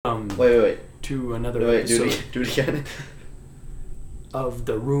Wait. To another Wait, episode do it again. of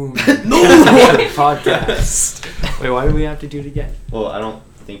the Room No! podcast. Wait, why do we have to do it again? Well, I don't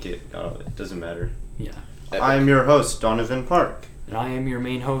think it doesn't matter. Yeah. I am your host, Donovan Park. And I am your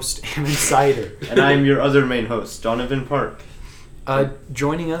main host, Ammon Sider. And I am your other main host, Donovan Park.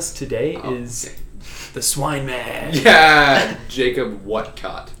 Joining us today is the Swine Man. Yeah, Jakob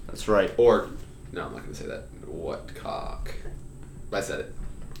Whatcott. That's right. Or, no, I'm not going to say that. Whatcock. I said it.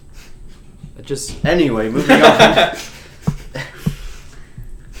 Anyway, moving on.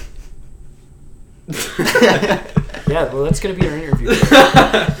 Yeah, well, that's going to be our interview.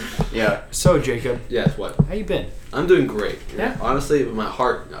 Yeah. So, Jacob. Yes, what? How you been? I'm doing great. Yeah? Honestly, my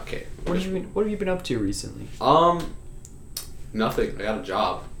heart, okay. What have you been up to recently? Nothing. I got a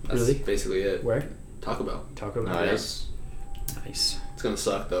job. That's Really? basically it. Where? Taco Bell. Taco Bell. Nice. Nice. It's going to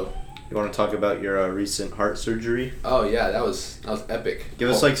suck, though. You want to talk about your recent heart surgery? Oh, yeah, that was epic. Give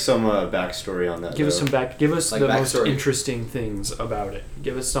us some backstory on that. Give us the most backstory. interesting things about it.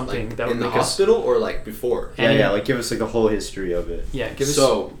 Give us something Like, that would in the make us... hospital or, like, before? Yeah, give us the whole history of it. Yeah, give us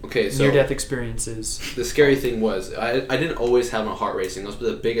So near-death experiences. the scary thing was I didn't always have my heart racing. That was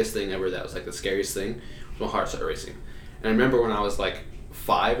the biggest thing ever. That was like the scariest thing. My heart started racing. And I remember when I was like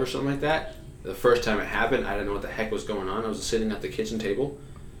 5 or something like that, the first time it happened, I didn't know what the heck was going on. I was sitting at the kitchen table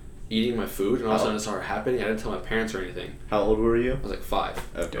eating my food, and all of a sudden it started happening. I didn't tell my parents or anything. How old were you? I was like 5.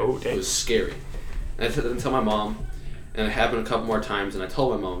 Okay. Oh, It dang. was scary. And I didn't tell my mom, and it happened a couple more times, and I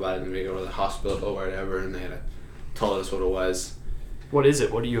told my mom about it, and we go to the hospital or whatever, and they told us what it was. What is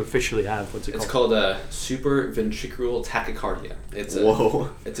it? What do you officially have? What's it It's called? called supraventricular tachycardia. Whoa.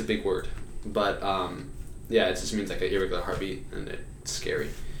 It's a big word, but yeah, it just means like an irregular heartbeat, and it's scary.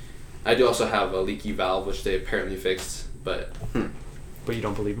 I do also have a leaky valve, which they apparently fixed, but But you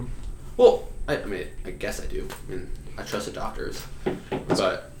don't believe him? well, I mean, I guess I do. I mean, I trust the doctors,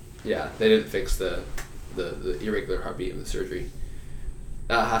 but yeah, they didn't fix the irregular heartbeat in the surgery.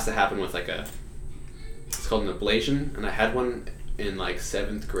 That has to happen with it's called an ablation, and I had one in like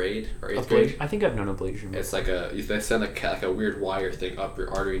 7th grade or 8th grade. I think I've known ablation. It's like they send like a weird wire thing up your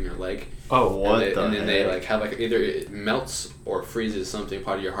artery in your leg. Oh, what and then they heck? like have either it melts or freezes something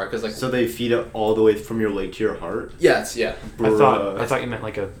part of your heart, because So they feed it all the way from your leg to your heart? yeah. I thought you meant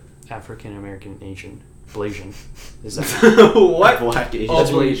like a African American Asian ablation. Is that What? Black Asian.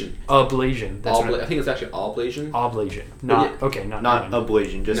 Ablation. ablation? That's what I think it's actually ablation. ablation. Yeah. Not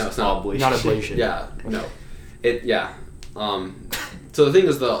ablation, just No, it's not. ablation. Not ablation. Yeah, no, so the thing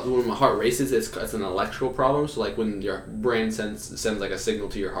is, when my heart races, it's an electrical problem. So like when your brain sends like a signal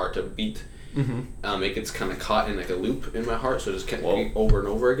to your heart to beat, it gets kind of caught in like a loop in my heart, so it just kept going over and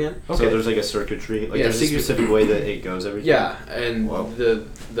over again. So there's like a circuitry, Yeah, there's a specific way that it goes every time. Yeah, and Whoa. the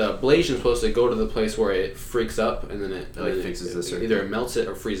ablation is supposed to go to the place where it freaks up, and then it fixes the circuit. either melts it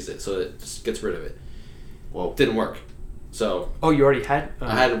or freezes it, so it just gets rid of it. Whoa. Didn't work. So Oh, you already had.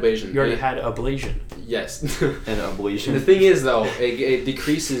 I had ablation. You already had ablation. Yes. An ablation. The thing is, though, it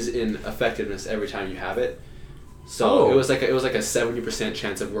decreases in effectiveness every time you have it. So it was like a 70%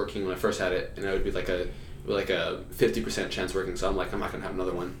 chance of working when I first had it, and it would be like a 50% chance working. So I'm like, I'm not gonna have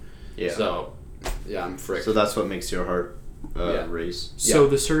another one. Yeah. So yeah, I'm fricked. So that's what makes your heart race. So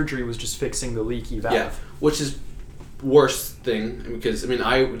the surgery was just fixing the leaky valve. Yeah, which is worst thing, because I mean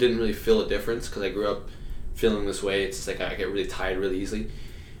I didn't really feel a difference because I grew up feeling this way. It's just like I get really tired really easily.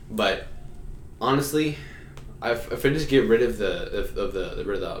 But honestly, if I just get rid of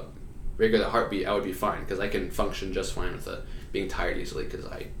the regular heartbeat, I would be fine, because I can function just fine with being tired easily. Because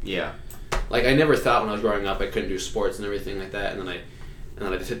I never thought when I was growing up I couldn't do sports and everything like that, and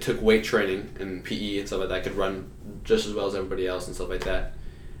then I took weight training and PE and stuff like that. I could run just as well as everybody else and stuff like that.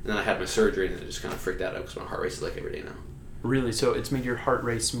 And then I had my surgery, and I just kind of freaked out because my heart races like every day now. Really? So it's made your heart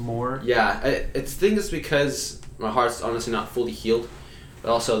race more? Yeah, it's thing is because my heart's honestly not fully healed,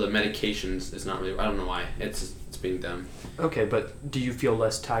 but also the medications is not really. I don't know why. It's being done. Okay, but do you feel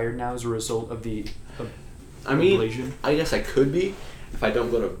less tired now as a result of the ablation? I guess I could be if I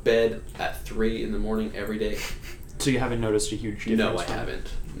don't go to bed at 3 in the morning every day. So you haven't noticed a huge difference? No, I haven't.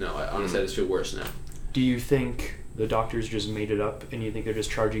 No, honestly, I just feel worse now. Do you think the doctors just made it up, and you think they're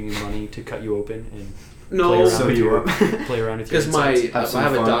just charging you money to cut you open and No, play around with your because I insides?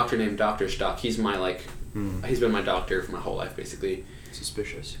 have a doctor named Dr. Stock. He's my he's been my doctor for my whole life basically.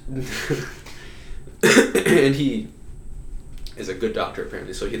 Suspicious. And he is a good doctor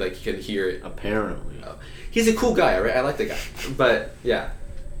apparently, so he can hear it. Apparently. He's a cool guy, right? I like the guy. But yeah,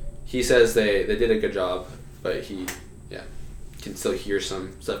 he says they did a good job, but he can still hear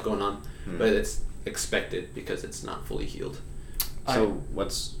some stuff going on, but it's expected because it's not fully healed. So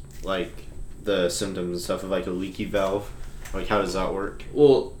what's like the symptoms and stuff of like a leaky valve? Like how does that work?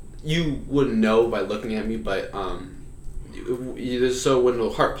 Well, you wouldn't know by looking at me, but so when the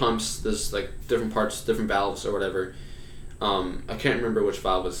heart pumps, there's like different parts, different valves or whatever. I can't remember which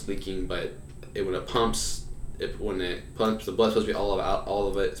valve was leaking, but when it pumps, the blood's supposed to be all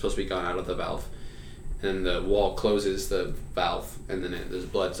of it. It's supposed to be gone out of the valve, and the wall closes the valve, and then there's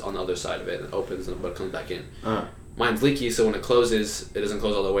blood on the other side of it, and it opens, and the blood comes back in. Mine's leaky, so when it closes, it doesn't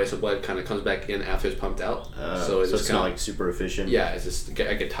close all the way, so blood kind of comes back in after it's pumped out. So it's not like super efficient. Yeah, it's just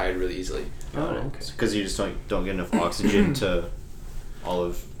I get tired really easily. Okay. Because you just don't get enough oxygen to all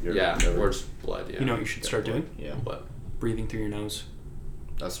of your or just blood. Yeah. You know what you should start doing? Yeah. What? Breathing through your nose.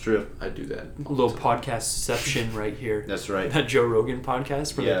 That's true. I do that. A little podcastception right here. That's right. That Joe Rogan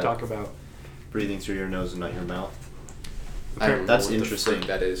podcast where they talk about breathing through your nose and not your mouth. I don't know That's what interesting. the frick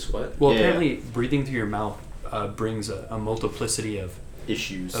that is. What? Well, apparently breathing through your mouth brings a multiplicity of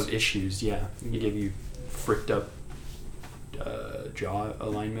issues. Yeah, it can give you fricked up jaw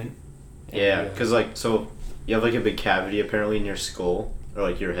alignment. Yeah, because so you have like a big cavity apparently in your skull or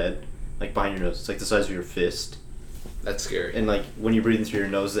like your head, like behind your nose. It's like the size of your fist. That's scary. And like when you breathe in through your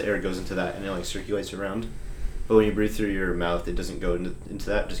nose, the air goes into that and it like circulates around. But when you breathe through your mouth, it doesn't go into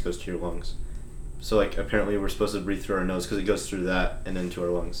that. It just goes to your lungs. So like apparently we're supposed to breathe through our nose because it goes through that and then to our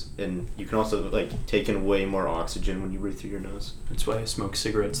lungs. And you can also like take in way more oxygen when you breathe through your nose. That's why I smoke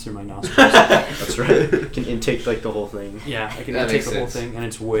cigarettes through my nostrils. That's right. You can intake like the whole thing. Yeah, I can That intake makes the whole sense. thing, and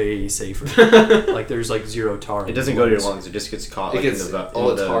it's way safer. Like there's like zero tar. It doesn't go to your lungs. It just gets caught. It gets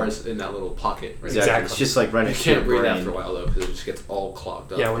all the tars in that little pocket. Right? Exactly. It's just like right You next to your can't breathe brain. after a while though because it just gets all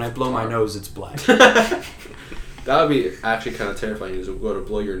clogged up. Yeah, when I blow my nose, it's black. That would be actually kind of terrifying. Is go to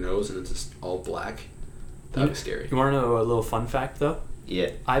blow your nose and it's just all black. That would be scary. You want to know a little fun fact though?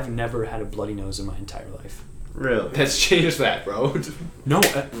 Yeah. I've never had a bloody nose in my entire life. Really? Let's change that, bro. No,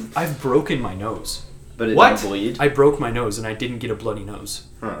 I've broken my nose. But it What? didn't bleed? I broke my nose and I didn't get a bloody nose.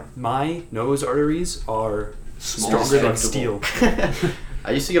 Huh. My nose arteries are Small, stronger than Destructible. steel. I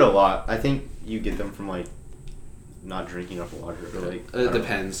used to get a lot. I think you get them from like not drinking enough water or like. It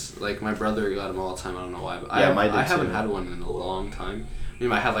depends. Like my brother got them all the time. I don't know why. But Yeah, mine did I haven't too. had one in a long time. I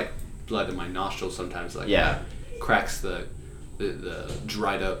mean, I have like blood in my nostrils sometimes. Like cracks the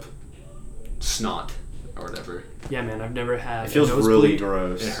dried up snot or whatever. Yeah, man, I've never had. It feels a really nosebleed.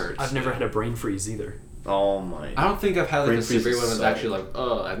 gross. It hurts. I've never had a brain freeze either. Oh my. I don't think I've had like Brain a freeze severe is one that's so- actually like,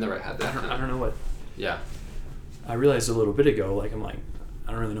 oh, I've never had that. I don't know what. Yeah. I realized a little bit ago. Like I'm like,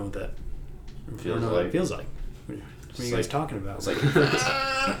 I don't really know what that Feels what like. it feels like. What are you guys like- talking about? It's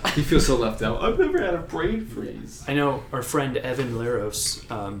like He feels so left out. I've never had a brain freeze. I know our friend Evan Laros.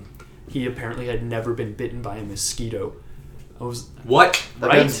 He apparently had never been bitten by a mosquito. I was What? that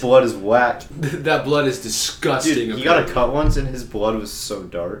Right? man's blood is whack. That blood is disgusting. Dude, he got a cut once and his blood was so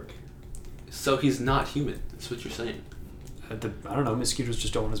dark. So he's not human. That's what you're saying. I don't know. Mosquitoes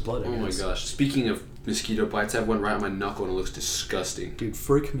just don't want his blood. I Oh my guess. gosh. Speaking of mosquito bites, I have one right on my knuckle and it looks disgusting. Dude,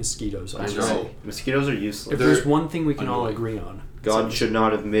 frick mosquitoes. I I'll know. say. Mosquitoes are useless. If They're there's one thing we can all annoying. agree on, God it's- should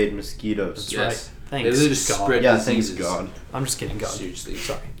not have made mosquitoes. That's Yes. right. Thanks, They just God. spread Yeah, thanks diseases. God. I'm just kidding, God. Seriously.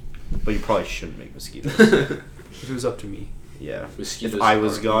 Sorry. But you probably shouldn't make mosquitoes. If it was up to me. Yeah. Mosquitoes If I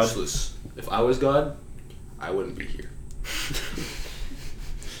was are God. useless. If I was God, I wouldn't be here.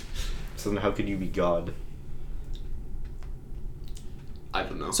 So then how could you be God? I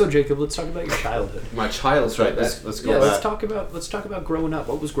don't know. So Jacob, let's talk about your childhood. My child's right. Let's go Yeah, back. let's talk about growing up.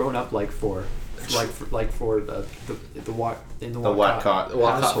 What was growing up like for the Whatcott. The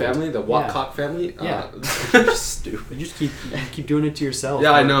Whatcott household? family? The Whatcott family? Yeah. Stupid. You just keep doing it to yourself.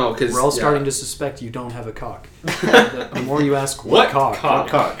 Yeah, I know, 'cause- we're all yeah. starting to suspect you don't have a cock. The more you ask, what cock?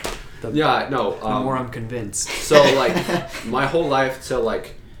 Whatcott. Yeah, no. The more I'm convinced. So, like, my whole life till,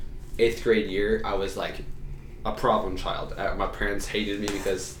 like, 8th grade year, I was, like, a problem child. My parents hated me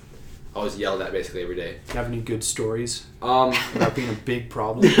because I was yelled at basically every day. You have any good stories Um, about being a big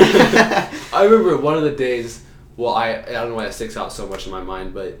problem? I remember one of the days, well, I don't know why it sticks out so much in my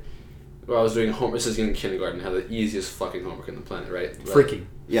mind, but where I was doing homework, this is in kindergarten, I had the easiest fucking homework on the planet, right? But- Freaking.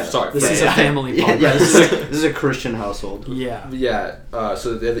 Yeah. Sorry. This is yeah. a family Yeah, podcast. this is a Christian household. Yeah. Yeah,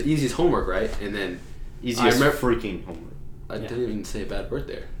 so they had the easiest homework, right? And then Easiest remember- freaking homework. I Yeah. didn't even say a bad word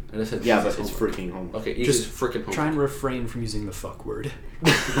there. I just said Yeah, but easiest it's homework. freaking homework. Okay, Just easiest freaking homework. Try and refrain from using the fuck word.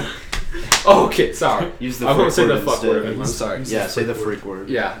 Oh, okay, sorry. Use the I won't freak say the word fuck instead. word. I'm sorry. Use Yeah, the say the freak freak word.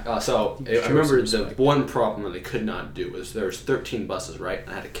 Yeah, so You I show remember some the respect. one problem that they could not do was there was 13 buses, right?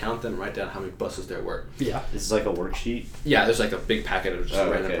 I had to count them, write down how many buses there were. Yeah. This is like a worksheet. Yeah, there's like a big packet of just Oh,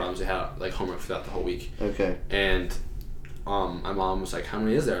 random okay. problems they had, like homework throughout the whole week. Okay. And my mom was like, how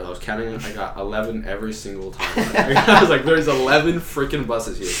many is there? I was counting it. I got 11 every single time. I was like, there's 11 freaking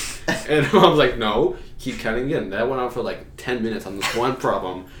buses here. And my mom was like, no, keep counting again. That went on for like 10 minutes on this one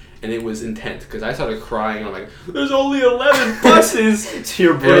problem. and it was intense because I started crying. I'm like, "There's only 11 buses." So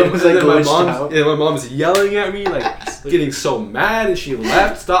your brain was like glitched out. My mom's yelling at me, like getting so mad, and she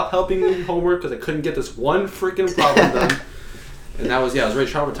left, stopped helping me with homework because I couldn't get this one freaking problem done. And that was, it was very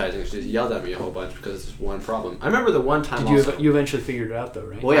traumatizing. She just yelled at me a whole bunch because of this one problem. I remember the one time You eventually figured it out though,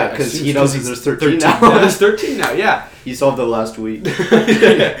 right? Well, yeah, because he knows there's 13 now. Yeah, there's 13 now, yeah. He solved it last week.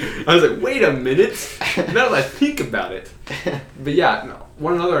 I was like, wait a minute. Now that I think about it. But yeah, no,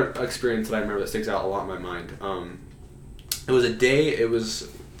 one other experience that I remember that sticks out a lot in my mind. It was a day, I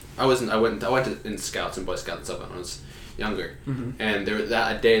went to in Scouts and Boy Scouts and stuff when I was younger. Mm-hmm. And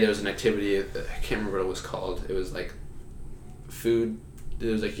that day there was an activity, I can't remember what it was called. It was like food. It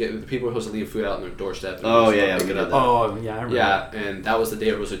was like the people were supposed to leave food out on their doorstep. And Oh yeah, I remember. Yeah, and that was the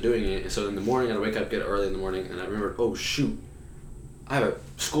day I was doing it. And so in the morning, I'd wake up, get early in the morning, and I remember, oh shoot, I have a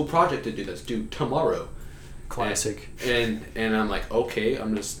school project to do that's due tomorrow. Classic. And I'm like, okay,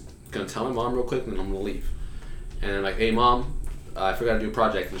 I'm just gonna tell my mom real quick, and then I'm gonna leave. And I'm like, hey mom, I forgot to do a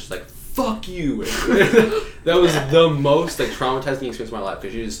project. And she's like, fuck you. That was the most like traumatizing experience of my life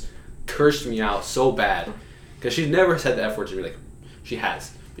because she just cursed me out so bad. Because she's never said the F word to me, like she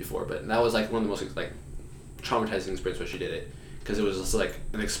has before, but that was like one of the most like traumatizing experiences where she did it. Because it was just like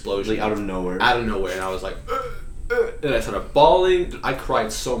an explosion. Like out of nowhere. Out of nowhere, and I was like, and I started bawling. I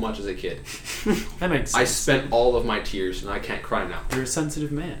cried so much as a kid. That makes sense. I spent all of my tears, and I can't cry now. You're a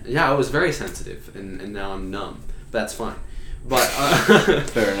sensitive man. Yeah, I was very sensitive, and now I'm numb. But that's fine. But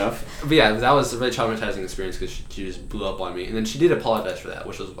fair enough. But yeah, that was a really traumatizing experience because she just blew up on me, and then she did apologize for that,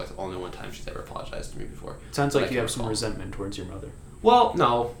 which was like the only one time she's ever apologized to me before. Sounds like you have some resentment towards your mother. Well,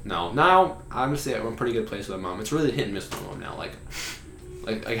 no. Now I'm I'm in a pretty good place with my mom. It's really hit and miss with my mom now. Like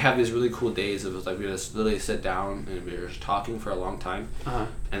I have these really cool days of like we just literally sit down and we were just talking for a long time,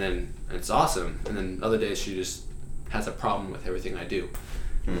 and then it's awesome. And then other days she just has a problem with everything I do.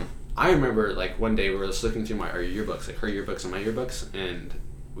 I remember like one day we were just looking through our yearbooks, like her yearbooks and my yearbooks, and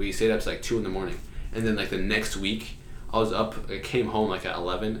we stayed up to like 2 a.m. And then like the next week, I was up. I came home like at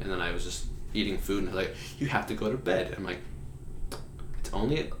 11, and then I was just eating food, and I was like, "You have to go to bed." I'm like, "It's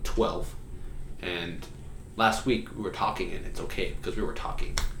only at 12, and last week we were talking, and it's okay because we were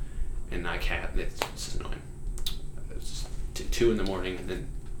talking, and I can't. It's just annoying. It's just 2 a.m. and then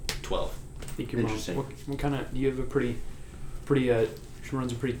 12." I think your mom. What kind of? You have a pretty. She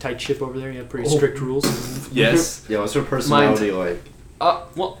runs a pretty tight ship over there. You have pretty strict rules. Yes. Yeah, what's her personality like?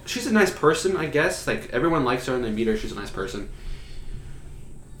 Well, she's a nice person, I guess. Like, everyone likes her and they meet her. She's a nice person.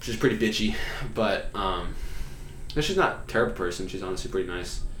 She's pretty bitchy, but, she's not a terrible person. She's honestly pretty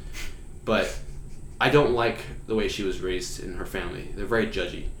nice. But I don't like the way she was raised in her family. They're very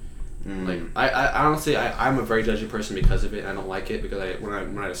judgy. Like, I honestly, I'm a very judgy person because of it. I don't like it because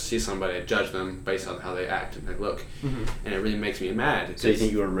when I see somebody, I judge them based on how they act and they look, and it really makes me mad. So you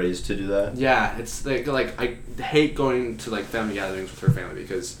think you were raised to do that? Yeah, it's like I hate going to like family gatherings with her family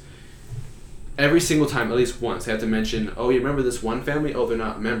because every single time, at least once, they have to mention, "Oh, you remember this one family? Oh, they're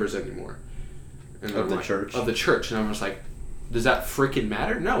not members anymore." And of the church? Of the church, and I'm just like, does that freaking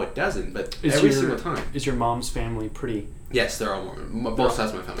matter? No, it doesn't. But every single time. Is your mom's family pretty? Yes, they're all Mormon. Both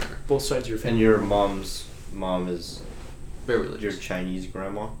sides of my family are. Both sides of your family. And your mom's mom is very religious. Your Chinese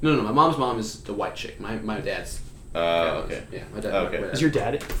grandma? No. My mom's mom is the white chick. My dad's. Okay. Yeah, my dad. Okay. Is your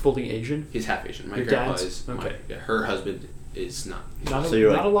dad fully Asian? He's half Asian. My your grandpa dad's? is. Okay. Her husband is not. So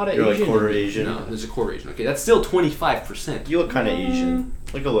you're not a lot of you're Asian. Like quarter Asian. No, there's a quarter Asian. Okay, that's still 25%. You look kind of Asian,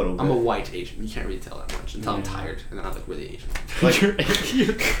 like a little bit. I'm a white Asian. You can't really tell that much until I'm tired, and then I look really Asian. Like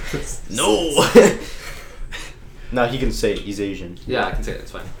no. No, he can say it. He's Asian. Yeah, I can say that.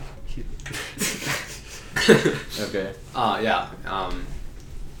 It's fine. Okay. Yeah.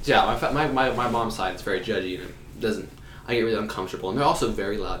 My mom's side is very judgy, and it doesn't. I get really uncomfortable, and they're also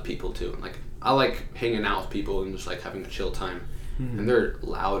very loud people too. And like I like hanging out with people and just like having a chill time, and they're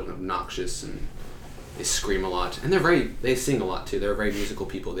loud and obnoxious, and they scream a lot, and they sing a lot too. They're very musical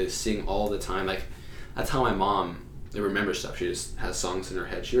people. They sing all the time. Like that's how my mom remembers stuff. She just has songs in her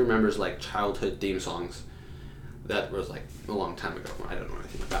head. She remembers like childhood theme songs. That was like a long time ago. I don't know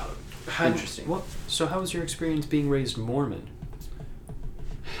anything about it. Interesting. So how was your experience being raised Mormon?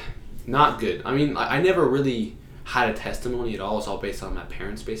 Not good. I mean, I never really had a testimony at all. It's all based on my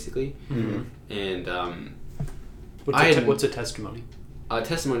parents, basically. And what's a testimony? A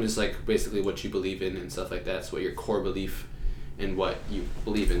testimony is like basically what you believe in and stuff like that. It's what your core belief and what you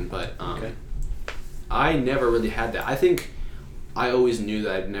believe in. But I never really had that. I think I always knew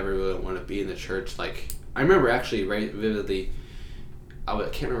that I'd never really want to be in the church. Like I remember actually very vividly. I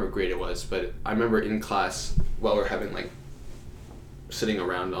can't remember what grade it was, but I remember in class while we were having like sitting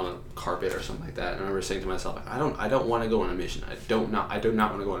around on a carpet or something like that. And I remember saying to myself, like, I don't want to go on a mission. I do not want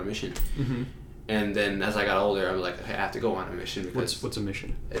to go on a mission. Mm-hmm. And then as I got older, I was like, okay, I have to go on a mission because What's a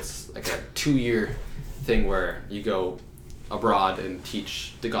mission? it's like a 2-year thing where you go abroad and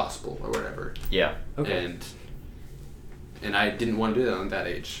teach the gospel or whatever. Yeah. Okay. And I didn't want to do that at that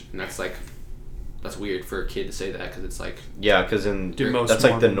age. And that's weird for a kid to say that because it's like... Yeah, because that's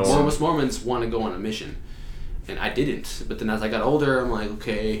like the norm. Most Mormons want to go on a mission. And I didn't. But then as I got older, I'm like,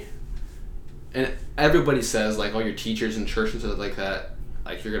 okay. And everybody says, like, all your teachers in church and stuff like that,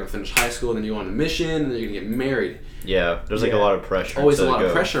 like, you're going to finish high school and then you go on a mission and then you're going to get married. Yeah, there's like a lot of pressure. Always a lot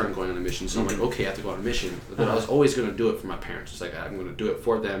of pressure on going on a mission. So I'm like, okay, I have to go on a mission. But then Uh-huh. I was always going to do it for my parents. It's like, I'm going to do it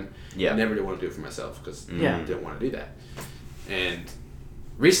for them. Yeah. I never did want to do it for myself because Yeah. I didn't want to do that. And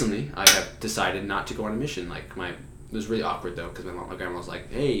recently, I have decided not to go on a mission. Like, it was really awkward though because my grandma was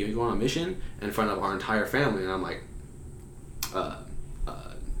like, hey, you going on a mission? In front of our entire family. And I'm like,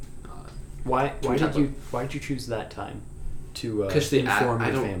 Why did you choose that time to inform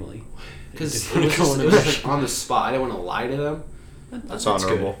your family? Because it was like on the spot. I didn't want to lie to them. That's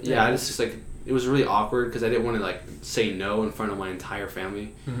honorable. Good. Yeah, it's just like it was really awkward because I didn't want to like say no in front of my entire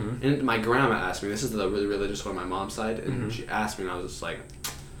family. Mm-hmm. And my grandma asked me. This is the really religious one on my mom's side, and Mm-hmm. she asked me, and I was just like,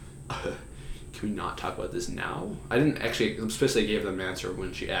 "Can we not talk about this now?" I didn't actually especially gave them an answer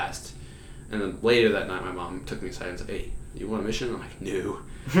when she asked, and then later that night, my mom took me aside and said, "Hey, you want a mission?" I'm like, "No."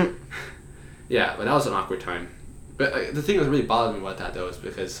 Yeah, but that was an awkward time. But the thing that really bothered me about that though is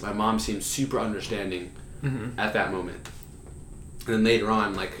because my mom seemed super understanding Mm-hmm. at that moment, and then later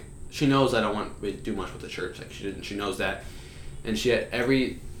on, like she knows I don't want to do much with the church. Like she knows that, and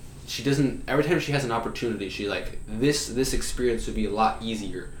every time she has an opportunity, she like this experience would be a lot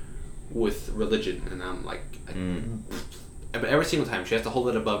easier with religion, and I'm like, but every single time she has to hold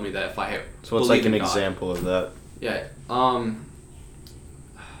it above me that if I have So what's like an example of that? Yeah.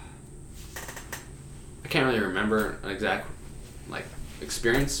 I can't really remember an exact like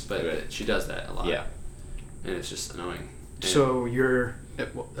experience, but she does that a lot. Yeah. And it's just annoying. And So you're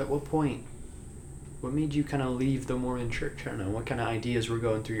at what point? What made you kind of leave the Mormon church? I don't know. What kind of ideas were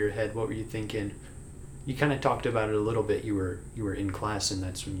going through your head? What were you thinking? You kind of talked about it a little bit. You were in class, and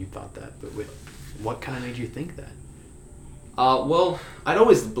that's when you thought that. But what kind of made you think that? well, I'd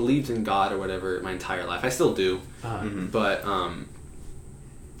always believed in God or whatever my entire life. I still do. But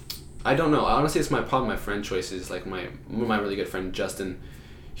I don't know. Honestly, it's probably my friend choices. Like my really good friend Justin,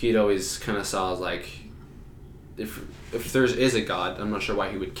 he'd always kind of saw as like, if there is a God, I'm not sure why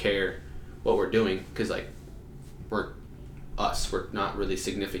he would care what we're doing because like we're not really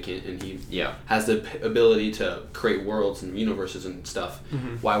significant, and he has the ability to create worlds and universes and stuff.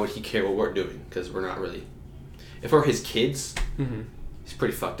 Mm-hmm. Why would he care what we're doing? Because we're not really. If we're his kids, Mm-hmm. he's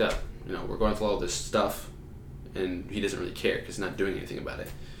pretty fucked up. You know, we're going through all this stuff, and he doesn't really care because he's not doing anything about it.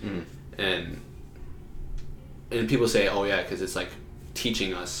 And people say, oh yeah, because it's like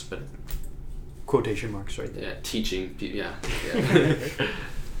teaching us, but Quotation marks right there. yeah, teaching, yeah.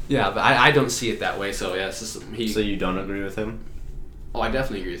 Yeah, but I don't see it that way. So yeah, it's just So you don't agree with him? Oh, I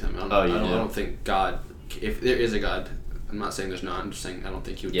definitely agree with him. I don't think God. If there is a God, I'm not saying there's not. I'm just saying I don't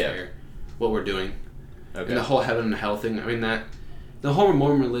think he would care what we're doing. Okay. And the whole heaven and hell thing. I mean that the whole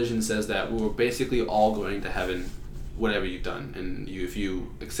Mormon religion says that we're basically all going to heaven, whatever you've done, and if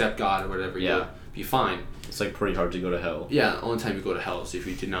you accept God or whatever, you'll be fine. It's like pretty hard to go to hell. Yeah, the only time you go to hell is if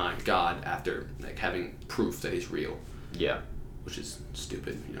you deny God after like having proof that he's real. Yeah. Which is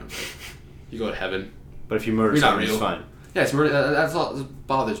stupid, you know. Like, you go to heaven. But if you murder You're not someone, it's real. fine. Yeah, it's murder. That's all that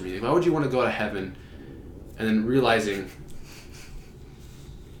bothers me. Why would you want to go to heaven and then realizing,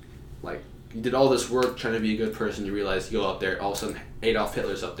 like, you did all this work trying to be a good person, you realize you go up there, all of a sudden Adolf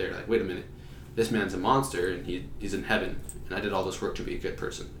Hitler's up there, like, wait a minute, this man's a monster and he's in heaven, and I did all this work to be a good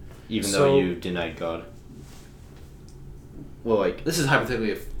person. Even though you denied God. Well, like... This is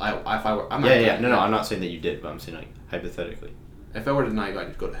hypothetically if I were... I'm not saying that you did, but I'm saying, like, hypothetically. If I were to deny God,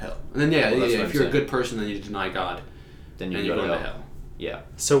 you'd go to hell. And then, if you're a good person, then you deny God, then you go to hell. Yeah.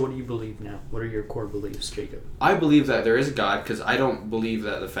 So what do you believe now? What are your core beliefs, Jacob? I believe that there is a God because I don't believe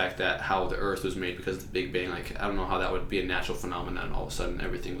that the fact that how the earth was made because of the Big Bang, like, I don't know how that would be a natural phenomenon and all of a sudden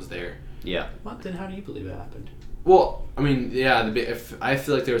everything was there. Yeah. Well, then how do you believe it happened? Well, I mean, yeah, if I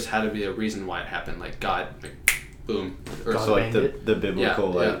feel like had to be a reason why it happened, like God, like, boom. God So, like, banged the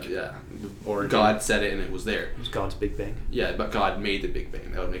biblical, origin. God said it and it was there. It was God's Big Bang. Yeah, but God made the Big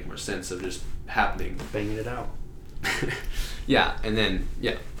Bang. That would make more sense of just happening. Banging it out. Yeah, and then,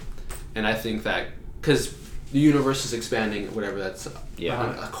 and I think that, because the universe is expanding, whatever, that's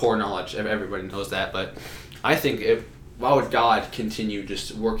a core knowledge, everybody knows that, but I think why would God continue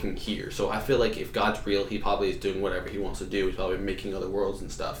just working here? So I feel like if God's real, he probably is doing whatever he wants to do. He's probably making other worlds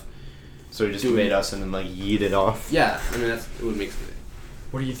and stuff. So he just made us and then like yeeted off. Yeah, I mean it would make sense.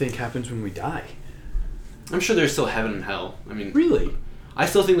 What do you think happens when we die? I'm sure there's still heaven and hell. I mean, Really? I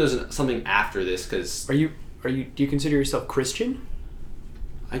still think there's something after this because Do you consider yourself Christian?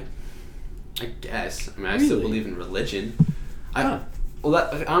 I guess. I mean, I Really? still believe in religion. Huh.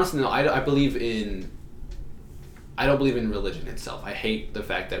 Honestly, no. I believe in. I don't believe in religion itself. I hate the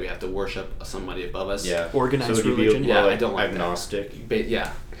fact that we have to worship somebody above us. Yeah. Organized so would you religion? Be, Yeah, like, I don't like agnostic. But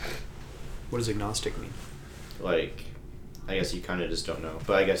yeah, What does agnostic mean? Like, I guess you kind of just don't know.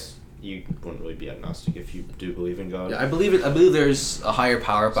 But I guess you wouldn't really be agnostic if you do believe in God. yeah. I believe there's a higher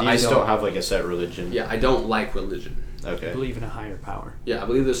power, but So you I just don't don't have like a set religion. Yeah, I don't like religion. Okay. I believe in a higher power. Yeah, I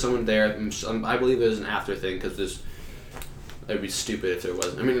believe there's someone there. I believe there's an after thing because there's. It'd be stupid if there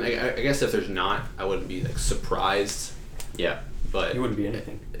wasn't. I mean, I guess if there's not, I wouldn't be like surprised. Yeah. But You wouldn't be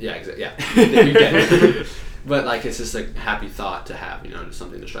anything. yeah, exactly. Yeah, you get it. But like, it's just like a happy thought to have. You know, just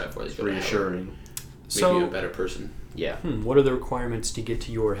something to strive for. It's reassuring. Make So, you a better person. Yeah. what are the requirements to get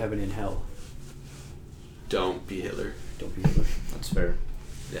to your heaven and hell? Don't be Hitler. Don't be Hitler. That's fair.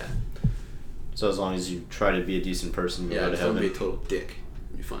 Yeah. So as long as you try to be a decent person, you Yeah, go to just don't heaven. be a total dick.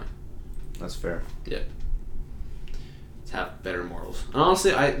 You'll be fine. That's fair. Yeah. To have better morals. And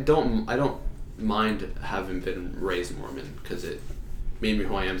honestly, I don't mind having been raised Mormon because it made me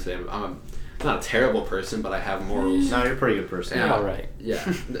who I am today. I'm not a terrible person, but I have morals. No, you're a pretty good person. You're all right. Yeah.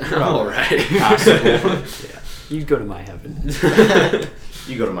 I'm all right. Passable. Yeah. You go to my heaven.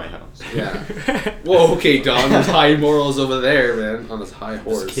 You go to my house. Yeah. Whoa, okay, Don. There's high morals over there, man. On this high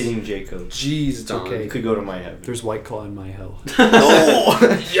horse. Just kidding, Jacob. Jeez, Don. okay. You could go to my heaven. There's White Claw in my hell. No!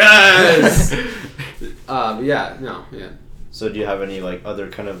 Yes! Yeah, no, yeah. So do you have any like other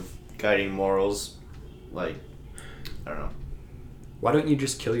kind of guiding morals? Like, I don't know. Why don't you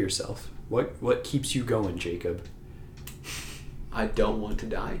just kill yourself? What keeps you going, Jacob? I don't want to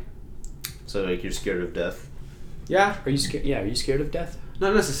die. So like you're scared of death? Yeah. Are you scared? Yeah, are you scared of death?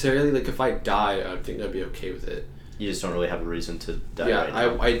 Not necessarily. Like, if I die, I think I'd be okay with it. You just don't really have a reason to die Yeah, right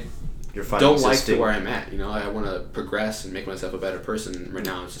now. I You're fine don't like existing. to where I'm at. You know, I want to progress and make myself a better person. Right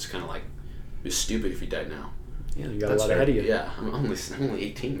now, it's just kind of like, it'd be stupid if you died now. Yeah, you got That's a lot fair. ahead of you. Yeah, I'm only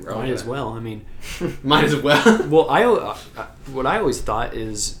 18, bro. Might as well. I mean, Might as well. well, what I always thought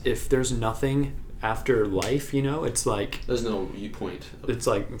is if there's nothing after life, you know, it's like There's no point. it's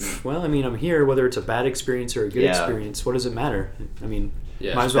like, well, I mean, I'm here, whether it's a bad experience or a good Yeah. experience. What does it matter? I mean,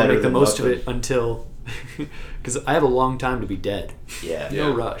 Yeah, might it's as well better make the than most of nothing. it until, because I have a long time to be dead. Yeah. Yeah.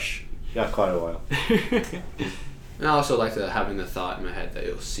 No rush. You got quite a while. And I also like having the thought in my head that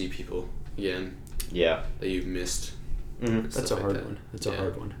you'll see people again Yeah. that you've missed. Mm-hmm. That's a Stuff like hard that. one. That's Yeah. a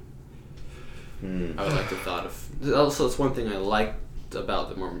hard one. I would like the thought of. Also, it's one thing I liked about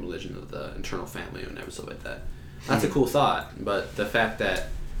the Mormon religion of the internal family and stuff like that. That's a cool thought, but the fact that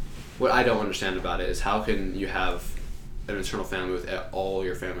what I don't understand about it is how can you have an internal family with all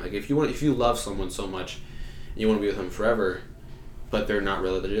your family? Like if you love someone so much, and you want to be with them forever, but they're not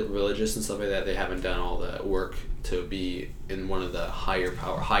religious and stuff like that. They haven't done all the work to be in one of the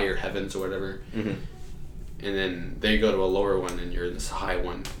higher heavens or whatever. Mm-hmm. And then they go to a lower one, and you're in this high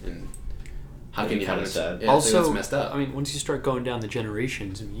one, and how That'd can be you have kinda it? sad. Yeah, I think Also, that's messed up. I mean, once you start going down the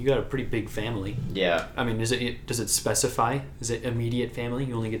generations, I mean, you got a pretty big family. Yeah. I mean, does it specify? Is it immediate family?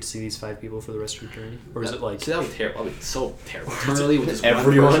 You only get to see these 5 people for the rest of eternity, or is it like? See, that would be terrible. That would be so terrible. Eternally with this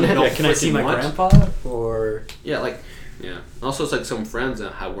Everyone? one person you don't Yeah, can I see freaking my want. grandpa? Or Yeah, like, yeah. Also, it's like some friends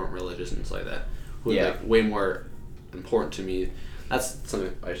that weren't religious and stuff like that, who Yeah. are like way more important to me. That's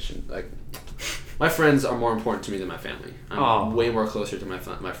something I shouldn't like. My friends are more important to me than my family. I'm Aw. way more closer to my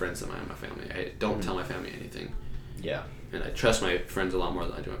friends than I am my family. I don't tell my family anything, Yeah. and I trust my friends a lot more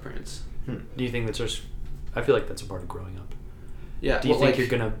than I do my parents. do you think that's just? I feel like that's a part of growing up. Yeah. Do you well, think like, you're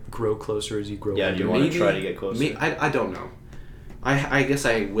gonna grow closer as you grow Yeah, older? do you want to maybe- try to get closer? I don't know. I guess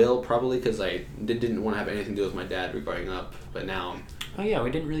I will probably because I didn't want to have anything to do with my dad growing up, but now Oh yeah, we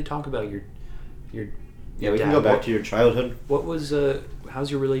didn't really talk about your Yeah, we can dad. go back to your childhood. What was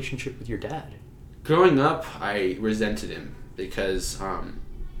how's your relationship with your dad? growing up I resented him because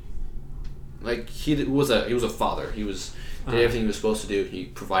like he was a father. He was did everything he was supposed to do. He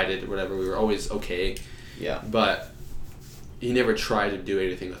provided whatever. We were always okay, Yeah. but he never tried to do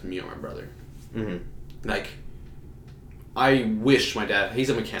anything with me or my brother. Mm-hmm. Like, I wish my dad, he's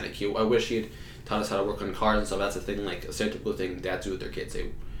a mechanic, I wish he had taught us how to work on cars and stuff. That's a thing, like a stereotypical thing dads do with their kids.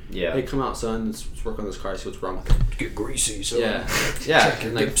 They, Yeah. hey, come out, son, let's work on this car, see what's wrong with it. Get greasy, so Yeah, yeah. check your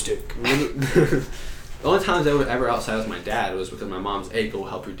and, like, dipstick. The only times I was ever outside with my dad was because my mom's, hey, go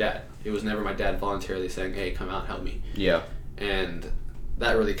help your dad. It was never my dad voluntarily saying, hey, come out and help me. Yeah. And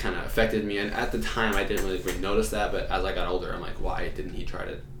that really kind of affected me. And at the time, I didn't really notice that. But as I got older, I'm like, why didn't he try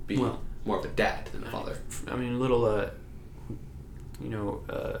to be more of a dad than a father? I mean, a little, what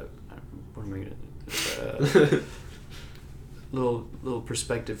am I gonna? Little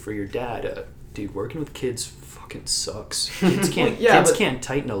perspective for your dad. Dude, working with kids fucking sucks. Kids can't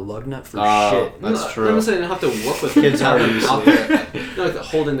tighten a lug nut for shit. That's true. I'm not saying I have to work with kids are out there, like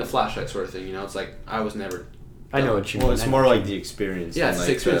holding the flashlight sort of thing. You know, it's like I was never. I know what you mean. Well, it's more like the experience. Yeah, it's like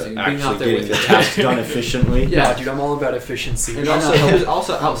the experience. Being actually out there getting with the task done efficiently. Yeah, dude, I'm all about efficiency. And also, he was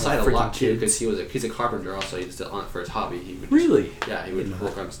also outside a lot too, kids. because he's a carpenter. Also, he just for his hobby. He would really. Yeah, he would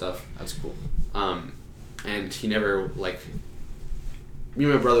work on stuff. That's cool. And he never like. Me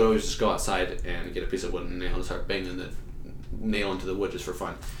and my brother always just go outside and get a piece of wood and nail and start banging the nail into the wood just for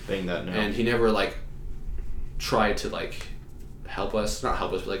fun. Bang that nail. And he never like tried to like help us, not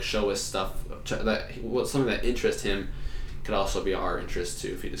help us, but like show us stuff something that interests him could also be our interest too.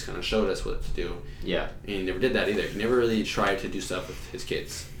 If he just kind of showed us what to do. Yeah. And he never did that either. He never really tried to do stuff with his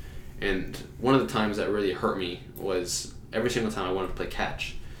kids. And one of the times that really hurt me was every single time I wanted to play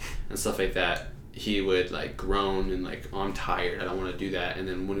catch and stuff like that. He would like groan and like, oh, I'm tired, I don't want to do that. And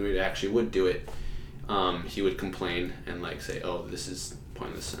then when we actually would do it, he would complain and like say, oh, this is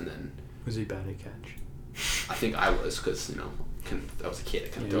pointless. And then was he bad at catch? I think I was, because I was a kid. I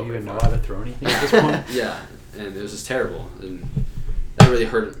couldn't throw you very didn't know far. how to throw anything at this point. Yeah, and it was just terrible, and that really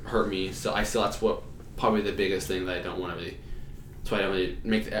hurt me. So that's what probably the biggest thing that I don't want to really. That's why I don't really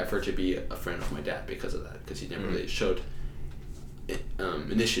make the effort to be a friend of my dad, because of that, because he never really showed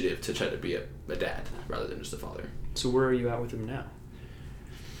initiative to try to be a dad rather than just a father. So where are you at with him now?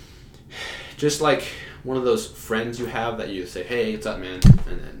 Just like one of those friends you have that you say, hey, what's up, man,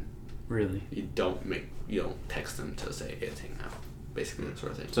 and then really you don't text them to say, hey, let's hang out, basically that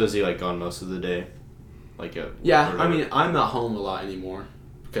sort of thing. So is he like gone most of the day? Yeah, I mean, I'm not home a lot anymore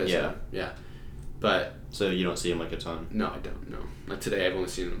because yeah, but so you don't see him like a ton? No, I don't. No, like today I've only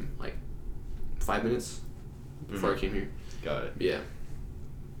seen him like 5 minutes before I came here. Got it. Yeah,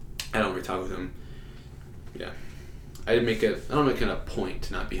 I don't really talk with him. Yeah, I don't make it a point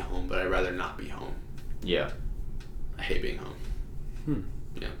to not be home, but I'd rather not be home. Yeah, I hate being home.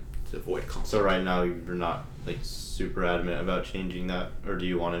 Yeah, to avoid conflict. So right now you're not like super adamant about changing that, or do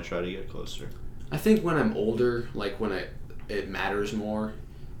you want to try to get closer? I think when I'm older, like when it matters more,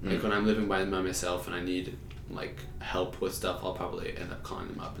 like when I'm living by myself and I need like help with stuff, I'll probably end up calling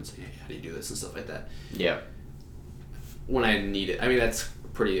them up and say, hey, how do you do this and stuff like that. Yeah. When I need it. I mean, that's a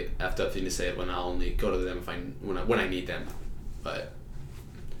pretty effed up thing to say, when I'll only go to them when I need them. But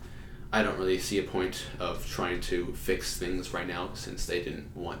I don't really see a point of trying to fix things right now, since they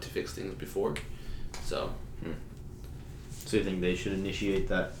didn't want to fix things before. So. So you think they should initiate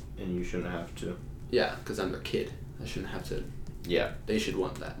that and you shouldn't have to? Yeah, because I'm their kid. I shouldn't have to. Yeah. They should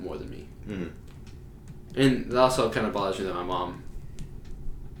want that more than me. Mm-hmm. And it also kind of bothers me that my mom,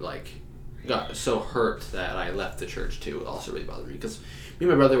 like, got so hurt that I left the church too. It also really bothered me, because me and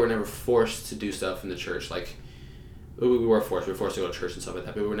my brother were never forced to do stuff in the church. Like, we were forced to go to church and stuff like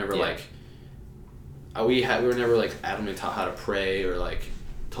that, but we were never like, we were never like adamantly taught how to pray, or like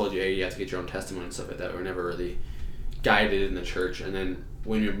told you, hey, you have to get your own testimony and stuff like that. We were never really guided in the church. And then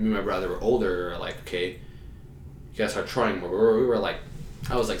when me and my brother were older, we were like, okay, you gotta start trying more. We were like,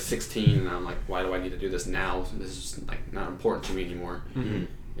 I was like 16, and I'm like, why do I need to do this now? This is like not important to me anymore. Mm-hmm.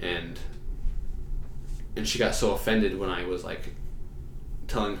 And she got so offended when I was like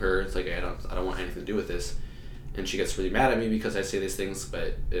telling her, it's like, hey, I don't want anything to do with this. And she gets really mad at me because I say these things,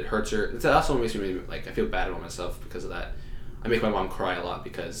 but it hurts her. It also makes me really, like, I feel bad about myself because of that. I make my mom cry a lot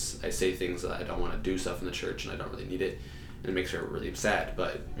because I say things that I don't want to do stuff in the church and I don't really need it, and it makes her really sad.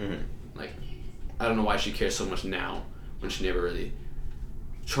 But like, I don't know why she cares so much now when she never really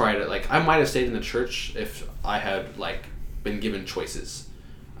tried it. Like, I might have stayed in the church if I had like been given choices.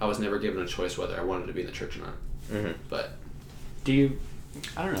 I was never given a choice whether I wanted to be in the church or not. But do you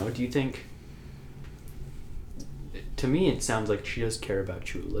think, to me it sounds like she does care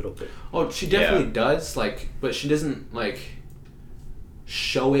about you a little bit. Oh, she definitely does, like, but she doesn't like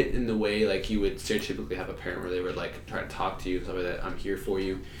show it in the way like you would stereotypically have a parent, where they would like try to talk to you and stuff like that. I'm here for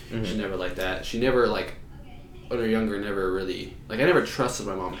you. She's never like that. She never, like, when we were younger, never really, like, I never trusted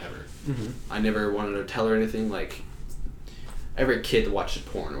my mom ever. I never wanted to tell her anything. Like, every kid watches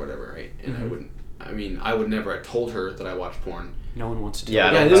porn or whatever, right? And I would never have told her that I watched porn. No one wants to do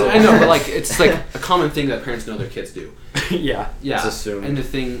that. Yeah, I know, but like, it's like a common thing that parents know their kids do. Yeah. It's assumed. And the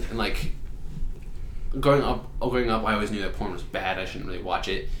thing, and like, growing up, I always knew that porn was bad. I shouldn't really watch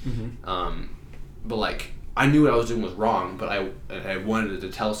it. but like I knew what I was doing was wrong, but I wanted to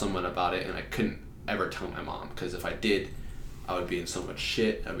tell someone about it, and I couldn't ever tell my mom, because if I did, I would be in so much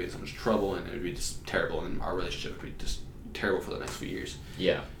shit, I'd be in so much trouble, and it would be just terrible, and our relationship would be just terrible for the next few years.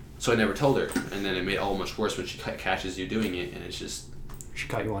 Yeah. So I never told her, and then it made it all much worse when she catches you doing it, and it's just... She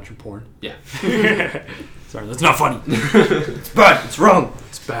caught you watching porn? Yeah. Sorry, that's not funny. It's bad. It's wrong.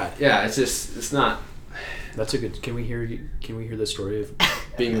 It's bad. Yeah, it's not... That's a good... Can we hear the story of...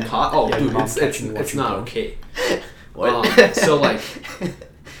 Being caught? Oh, yeah, dude, it's not porn. okay. What? So, like...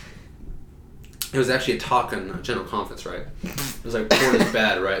 It was actually a talk on a general conference, right? It was like, porn is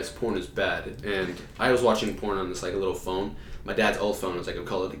bad, right? Porn is bad. And I was watching porn on this like a little phone. My dad's old phone was like, we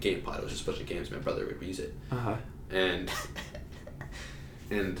call it a game pod. It was just a bunch of games. My brother would use it. Uh-huh. And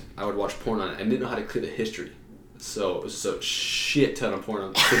I would watch porn on it. I didn't know how to clear the history. So it was just a shit ton of porn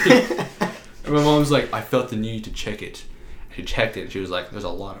on the screen. And my mom was like, I felt the need to check it. She checked it and she was like, there's a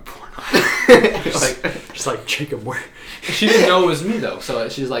lot of porn on it. Just like Jacob, where? She didn't know it was me though. So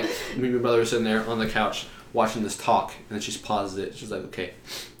she's like, me and my brother were sitting there on the couch watching this talk, and then she paused it. She's like, okay,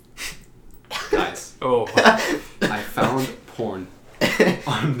 guys. Oh. I found porn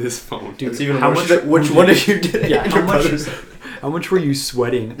on this phone. Dude, it's even how much? Which one of you did it? Yeah, how much were you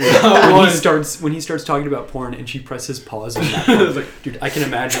sweating when he starts talking about porn and she presses pause on that part? Like, dude, I can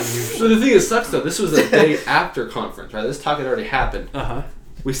imagine you. So the thing is, sucks though. This was a day after conference, right? This talk had already happened. Uh-huh.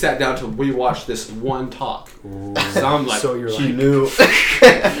 We sat down to rewatch this one talk. Ooh. So I'm like, so you're she like, knew.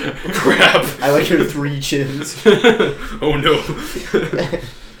 Crap. I like your 3 chins. Oh no.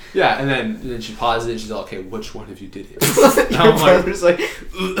 Yeah, and then she paused it and she's like, okay, which one of you did it? Your brother's like,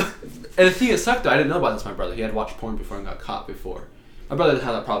 and the thing that sucked though, I didn't know about this, my brother. He had watched porn before and got caught before. My brother doesn't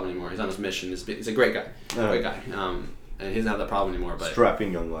have that problem anymore. He's on his mission. He's a great guy. Great guy. And he doesn't have that problem anymore. But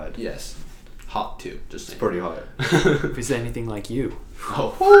strapping young lad. yes. Hot too, just saying. It's pretty hot. if he's anything like you.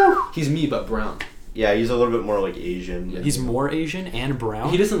 Oh, he's me but brown. Yeah, he's a little bit more like Asian. Yeah. He's more Asian and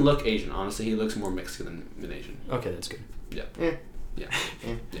brown? He doesn't look Asian, honestly. He looks more Mexican than Asian. Okay, that's good. Yeah. Yeah. Yeah.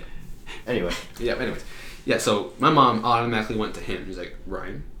 Yeah. Anyway. Yeah, anyways. Yeah, so my mom automatically went to him. He's like,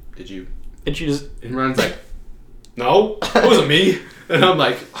 Ryan, did you... And she just... And Ryan's like, no, it wasn't me. And I'm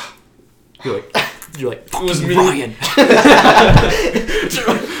like... You're like, it was me. Ryan.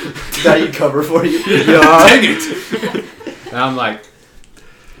 That you cover for you? Yeah. Dang it. And I'm like,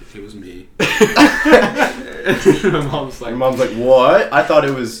 it was me. My mom's like... Your mom's like, what? I thought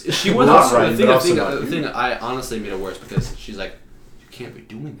it was... She was not also... Ryan, The thing I honestly made it worse because she's like, you can't be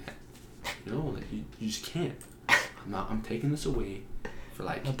doing that. No, like, you just can't. I'm taking this away for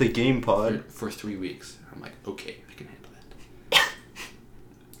like... Not the game pod. For 3 weeks. I'm like, okay, I can handle that.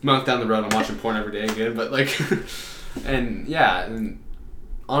 Month down the road, I'm watching porn every day again, but like... and yeah, and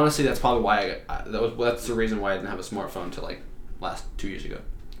honestly, that's probably why that's the reason why I didn't have a smartphone until like last 2 years ago.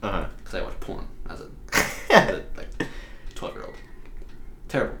 Uh-huh. Because I watched porn as a like 12-year-old.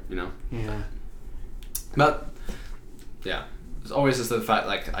 Terrible, you know? Yeah. But, yeah. It's always just the fact,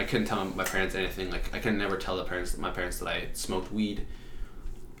 like, I couldn't tell my parents anything. Like, I could never tell my parents that I smoked weed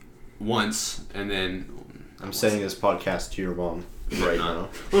once, and then... I'm sending this podcast to your mom right now.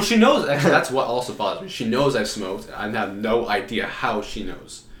 Well, she knows. Actually, that's what also bothers me. She knows I've smoked. I have no idea how she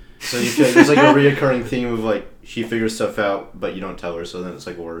knows. So you feel like there's like a reoccurring theme of like, she figures stuff out, but you don't tell her, so then it's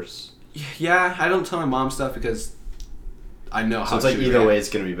like worse. Yeah, I don't tell my mom stuff because I know how so it's like either way it's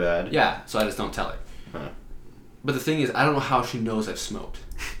going to be bad. Yeah, so I just don't tell her. Huh. But the thing is, I don't know how she knows I've smoked.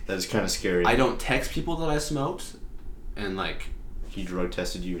 That is kind of scary. I don't text people that I smoked, and like... He drug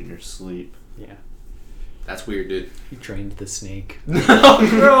tested you in your sleep. Yeah. That's weird, dude. He trained the snake. No,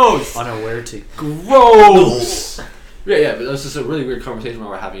 gross! Unaware to... Gross! Yeah, but it was just a really weird conversation while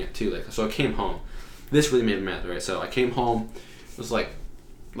we were having it too. Like, so I came home. This really made me mad, right? So I came home, it was like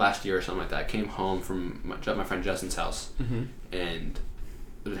last year or something like that. I came home from my friend Justin's house, and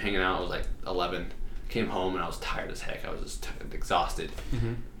I was hanging out. It was like 11. Came home and I was tired as heck. I was just exhausted,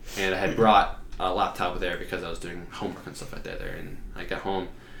 and I had brought a laptop there because I was doing homework and stuff like that there. And I got home,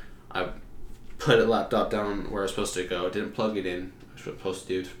 I put the laptop down where I was supposed to go. Didn't plug it in. I was supposed to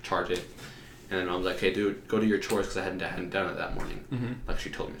do to charge it. And then I was like, "Hey, dude, go do your chores," because I hadn't done it that morning, like she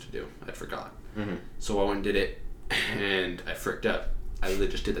told me to do. I forgot. So I went and did it, and I freaked out. I literally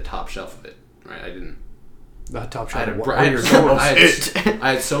just did the top shelf of it. Right? I didn't. The top I shelf.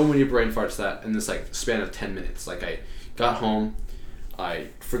 had so many brain farts that in this like span of 10 minutes. Like I got home, I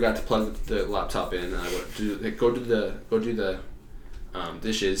forgot to plug the laptop in, and I went to go do the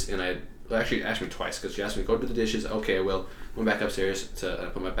dishes, and I actually asked me twice because she asked me go do the dishes. Okay, I will. Went back upstairs to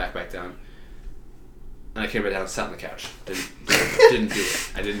put my backpack down. And I came right down and sat on the couch. Didn't do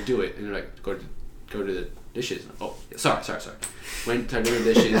it. I didn't do it. And they're like, go to the dishes. Oh, sorry. Went to do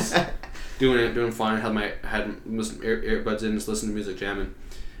the dishes. doing fine. Had earbuds in, just listening to music, jamming.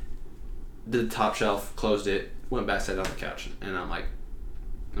 Did the top shelf, closed it, went back, sat on the couch, and I'm like,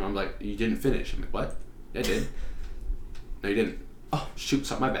 you didn't finish. I'm like, what? Yeah, I did. No, you didn't. Oh shoot,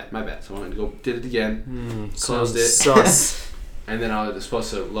 sorry, my bad. So I went to go, did it again, closed it, sus. and then I was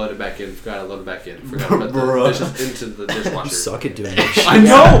supposed to load it back in. Forgot to load it back in. Forgot to put the dishes into the dishwasher. You suck at doing this. I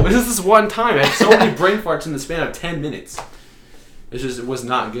know. This is one time. I had so many brain farts in the span of 10 minutes. It was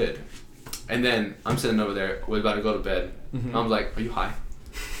not good. And then I'm sitting over there, we're about to go to bed. Mm-hmm. I'm like, "Are you high?"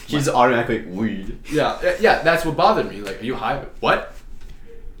 She's automatically weed. Yeah. That's what bothered me. Like, "Are you high?" What?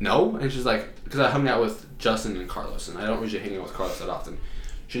 No. And she's like, because I hung out with Justin and Carlos, and I don't usually hang out with Carlos that often.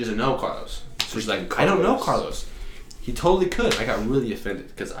 She doesn't know Carlos, so she's like, "I don't know Carlos. He totally could." I got really offended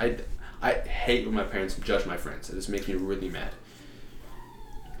because I hate when my parents judge my friends. It just makes me really mad.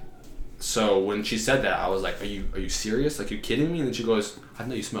 So when she said that, I was like, "Are you serious? Like, you kidding me?" And then she goes, "I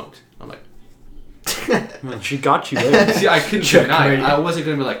know you smoked." I'm like, she got you there. see, I couldn't deny it. I wasn't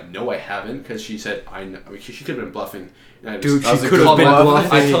gonna be like, "No, I haven't," because she said, "I know." I mean, she could have been bluffing. And Dude, I she could have been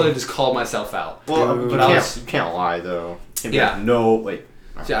bluffing. I totally just called myself out. Well, Dude. but But you can't lie though. Yeah. No, like.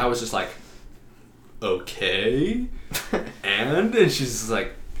 See, I was just like, okay, and she's just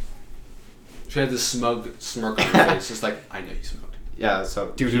like, she had this smirk on her face, just like, "I know you smoked." Yeah,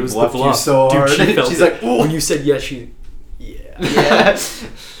 so Dude, he it was the bluffed bluff. you so Dude, hard. she felt She's it. like, "Ooh." When you said yes, she. Yeah. Yeah.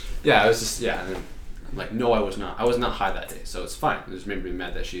 Yeah, it was just And then I'm like, "No, I was not. I was not high that day, so it's fine." It just made me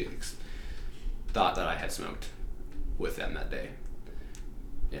mad that she thought that I had smoked with them that day.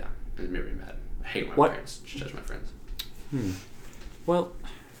 Yeah, it made me mad. I hate when my parents judge my friends. Well,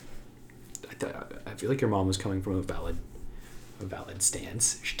 I feel like your mom was coming from a valid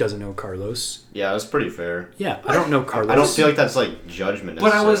stance. She doesn't know Carlos. Yeah, that's pretty fair. Yeah, I don't know Carlos. I don't feel like that's like judgment.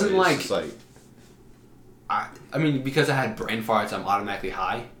 But I wasn't necessarily. like, It's just like I mean, because I had brain farts, I'm automatically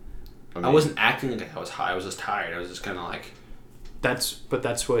high. I wasn't acting like I was high. I was just tired. I was just kind of like. That's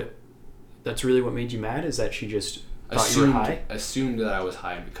really what made you mad, is that she just thought you were high? Assumed that I was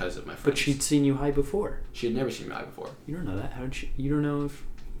high because of my friends. But she'd seen you high before. She had never seen me high before. You don't know that. How did she? You don't know if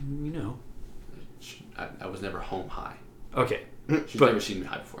you know. I was never home high. Okay. She's But never seen me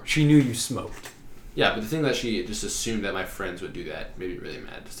high before. she knew you smoked. Yeah, but the thing that she just assumed that my friends would do that made me really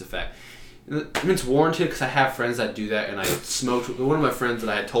mad. Just the fact. I mean, it's warranted because I have friends that do that, and I smoked. One of my friends that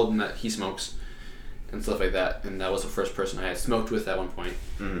I had told him that he smokes and stuff like that, and that was the first person I had smoked with at one point.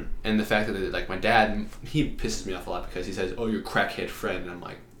 Mm-hmm. And the fact that, like, my dad, he pisses me off a lot because he says, "Oh, you're a crackhead friend," and I'm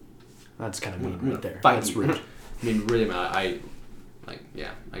like, That's kind of mean right there. fight That's you. rude. I mean, really mad. I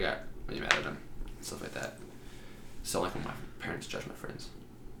got really mad at him. Stuff like that. So, like, when my parents judge my friends.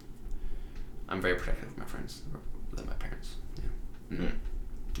 I'm very protective of my friends. Than my parents. Yeah. Mm-hmm.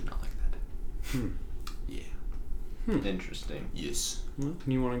 Do not like that. Yeah. Interesting. Yes. Well,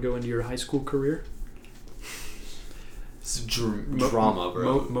 you want to go into your high school career? It's drama,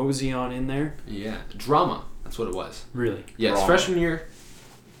 bro. Mosey on in there? Yeah. Drama. That's what it was. Really? Yes. Drama. Freshman year.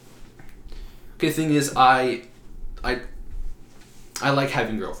 Okay, the thing is, I like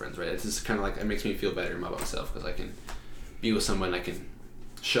having girlfriends, right? It's just kind of like, it makes me feel better about myself because I can be with someone I can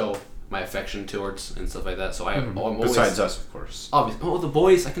show my affection towards and stuff like that. So I'm always, Besides us, of course. obviously, the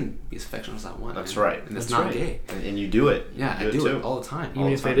boys, I can be as affectionate as I want. That's man. right. And it's That's not right. gay. And you do it. Yeah, I do it all the time.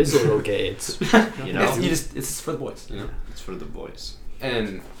 Even if it is a little gay, it's You know? it's just for the boys. You know. It's for the boys.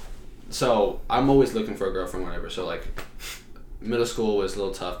 And so I'm always looking for a girlfriend, whatever. So like, middle school was a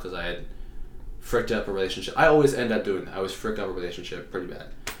little tough because I had fricked up a relationship. I always end up doing that. I always frick up a relationship pretty bad.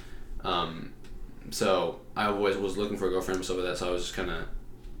 So I always was looking for a girlfriend and stuff like that. So I was just kind of,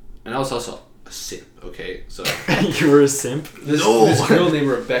 and I was also a simp. Okay, so you were a simp. this girl named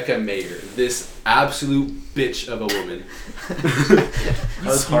Rebecca Mayer, this absolute bitch of a woman. That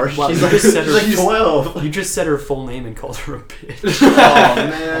was harsh. Well, She's you like, just said her- she's like 12. You just said her full name and called her a bitch. Oh,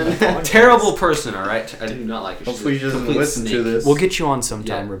 man. Terrible person. All right, I do not like her. She's Hopefully a she doesn't complete listen to snake. this. We'll get you on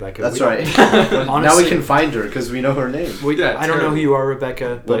sometime, Yeah. Rebecca. That's We right. don't- Now Honestly- we can find her because we know her name. Yeah, I don't know who you are,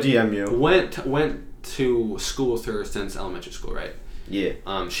 Rebecca, We'll but DM you. Went to school with her since elementary school, right? Yeah.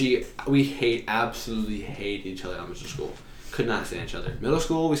 We absolutely hate each other in elementary school. Could not stand each other. Middle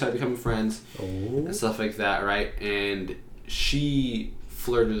school, we started becoming friends and stuff like that, right? And she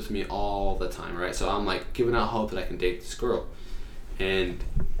flirted with me all the time, right? So I'm like giving out hope that I can date this girl, and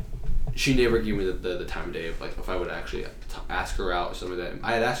she never gave me the time of day of like if I would actually ask her out or something like that.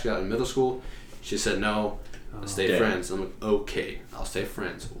 I had asked her out in middle school. She said no. Let's stay damn. friends. I'm like, okay, I'll stay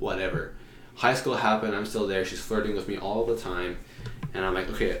friends. Whatever. High school happened. I'm still there. She's flirting with me all the time. And I'm like,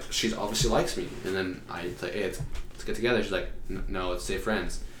 okay, she obviously likes me. And then I like, hey, let's get together. She's like, no, let's stay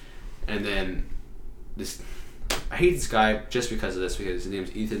friends. And then I hate this guy just because of this, because his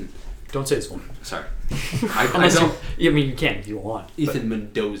name's Ethan. Don't say his full name. Sorry. Unless you can if you want. Ethan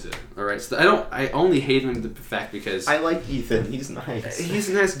Mendoza. All right. So I only hate him the fact because I like Ethan. He's nice. he's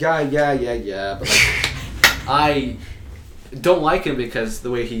a nice guy. Yeah. But like, I don't like him because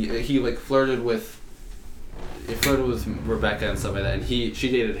the way he like flirted with Rebecca and stuff like that, and she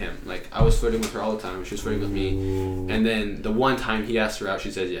dated him. Like I was flirting with her all the time. She was flirting with me, and then the one time he asked her out,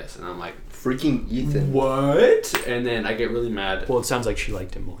 she said yes, and I'm like, freaking Ethan. what? And then I get really mad. Well, it sounds like she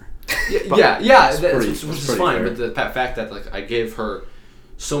liked him more. Yeah, which is fine. fair. But the fact that like I gave her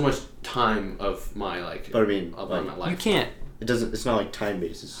so much time of my like, But I mean, of like, my life. You can't. It doesn't. It's not like time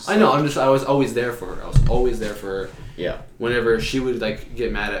based. It's just I know. like- I was always there for her. I was always there for her. Yeah. Whenever she would like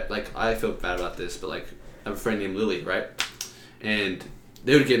get mad at, like, I feel bad about this, but like I have a friend named Lily, right? And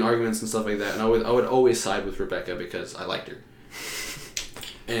they would get in arguments and stuff like that, and I would always side with Rebecca because I liked her.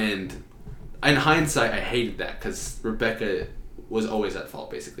 And in hindsight, I hated that because Rebecca was always at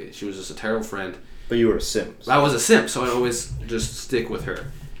fault. Basically, she was just a terrible friend. But you were a simp. I was a simp, so I always just stick with her,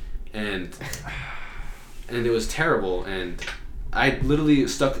 and it was terrible. And I literally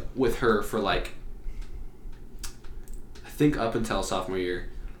stuck with her for like, I think up until sophomore year,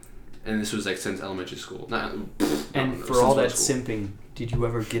 and this was like since elementary school. And for all that simping, did you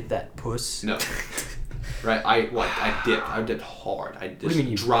ever get that puss? No. Right, I dipped hard. I do you mean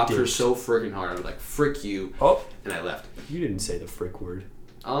you dropped her dipped? so freaking hard. I was like, frick you, Oh, and I left. you didn't say the frick word.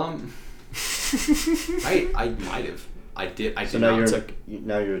 I might have. I did So not.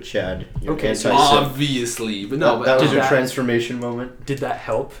 now you're a Chad. You're Okay, so anti-simp. Obviously, but no, that but was your that- transformation moment. Did that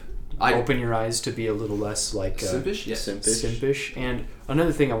help open your eyes to be a little less like simpish? Yes. Simpish. simpish? And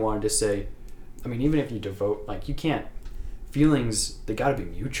another thing I wanted to say, I mean, even if you devote, like, you can't. Feelings, they gotta be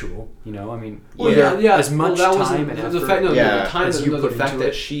mutual, you know. I mean, Yeah. as much that time wasn't- and the effort. fact, no, Yeah. the time, as you the put fact into that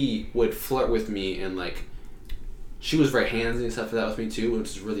it. she would flirt with me and like, she was very handsy and stuff like that with me too, which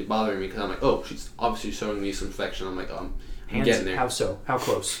is really bothering me because I'm like, oh, she's obviously showing me some affection. I'm like, oh, I'm getting there. How so? How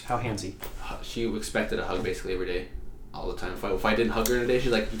close? How handsy? She expected a hug basically every day, all the time. If I didn't hug her in a day,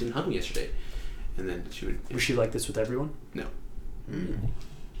 she's like, you didn't hug me yesterday, and then she would. Was she like this with everyone? No.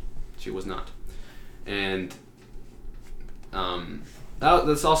 She was not, and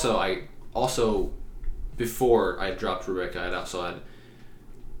that's also before I dropped Rebecca, I'd also had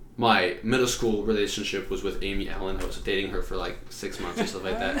my middle school relationship was with Amy Allen. I was dating her for like 6 months or stuff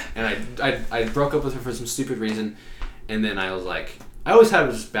like that, and I broke up with her for some stupid reason, and then I was like, I always have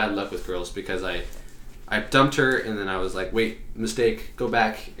just bad luck with girls because I dumped her, and then I was like, wait, mistake, go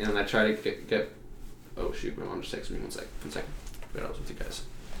back, and then I try to get oh shoot, my mom just texted me. One second. But I was with you guys.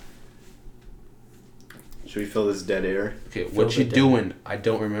 Should we fill this dead air? Okay, Fill what you the doing? I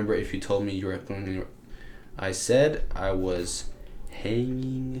don't remember if you told me you were going anywhere. I said I was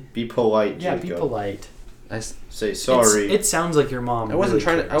hanging. Be polite, Yeah, Jacob. be polite. Say sorry. It sounds like your mom. I wasn't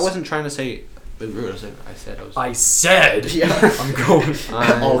really trying to say. Rude. I said I was. I said. Yeah. I'm going.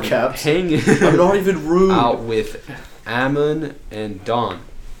 I'm All caps. Hanging. I'm not even rude. Out with Ammon and Dawn.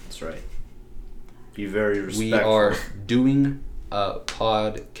 That's right. Be very respectful. We are doing a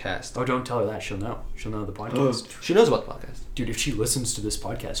podcast. Oh, don't tell her that. She'll know. She'll know the podcast. She knows about the podcast. Dude, if she listens to this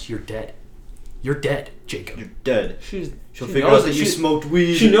podcast, you're dead. You're dead, Jacob. You're dead. She'll She'll figure out that you smoked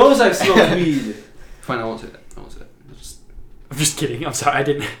weed. She knows I've smoked weed. Fine, I won't say that. I'm just kidding. I'm sorry. I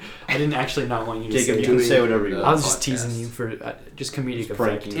didn't actually not want you to Jacob, say you it. can say whatever you the want. I was just podcast. teasing you for just comedic effect.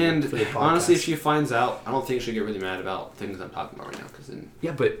 pranking you. And for the podcast. honestly, if she finds out, I don't think she'll get really mad about things I'm talking about right now. Because then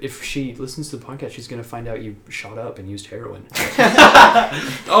Yeah, but if she listens to the podcast, she's gonna find out you shot up and used heroin.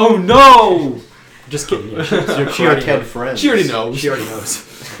 oh no! Just kidding. Yeah, Your she already crackhead knows. friends. She already knows. She already knows.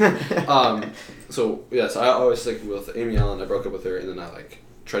 So yes, I always like with Amy Allen. I broke up with her, and then I like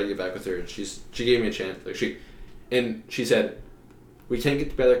tried to get back with her, and she gave me a chance. Like she said, we can't get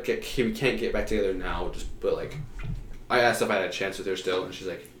together. We can't get back together now. But like, I asked if I had a chance with her still, and she's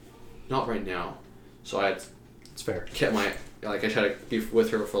like, not right now. So I It's fair. kept my I tried to be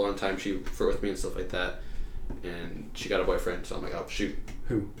with her for a long time. She flirt with me and stuff like that, and she got a boyfriend. So I'm like, oh shoot.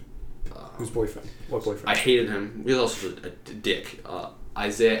 Who? Whose boyfriend? What boyfriend? I hated him. He was also a dick.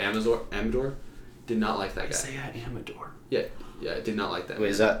 Isaiah Amador did not like that guy. Isaiah Amador. Yeah, I did not like that. Wait,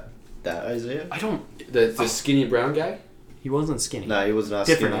 is that Isaiah? I don't. the skinny brown guy? He wasn't skinny. No, he was not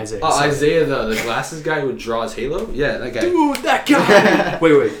Different skinny. Isaiah. Oh, sorry. Isaiah, the glasses guy who draws Halo? Yeah, that guy. Dude, that guy.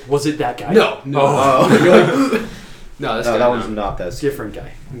 wait. Was it that guy? No. Oh. No, this No, guy. that one's not that skinny. Different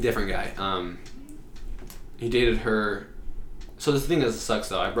guy. Different guy. He dated her. So the thing is, it sucks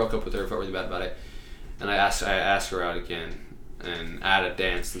though. I broke up with her, felt really bad about it, and I asked her out again, and at a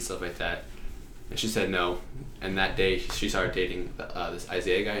dance and stuff like that, and she said no. And that day, she started dating this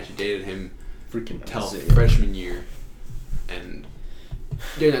Isaiah guy, and she dated him Freaking till Isaiah. freshman year, and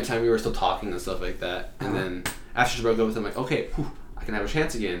during that time we were still talking and stuff like that. And then after she broke up with him, like, okay, I can have a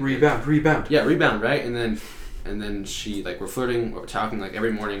chance again. Rebound. Yeah, rebound, right? And then she, like, we're flirting, we're talking, like,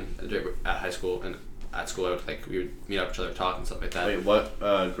 every morning at high school, and at school, we would meet up with each other, talk and stuff like that. Wait, what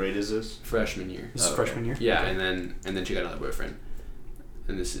grade is this? Freshman year. This is freshman year? Yeah, okay. and then she got another boyfriend.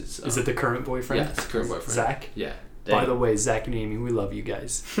 And this is... is it the current boyfriend? Yeah, it's the current boyfriend. Zach? Yeah. By the way, Zach and Amy, we love you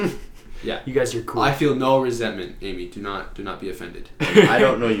guys. Yeah. You guys are cool. I feel no resentment, Amy. Do not be offended. I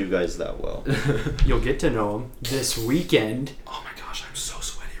don't know you guys that well. You'll get to know them this weekend. Oh my gosh, I'm so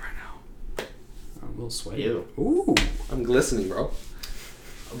sweaty right now. I'm a little sweaty. Ew. Ooh. I'm glistening, bro.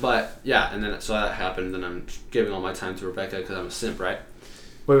 But, yeah, and then so that happened, and I'm giving all my time to Rebecca because I'm a simp, right?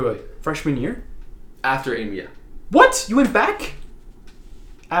 Wait. Freshman year? After Amy, yeah. What? You went back?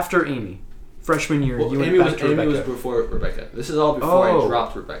 After Amy. Freshman year, Well, you went Amy back to Rebecca. was before Rebecca. This is all before I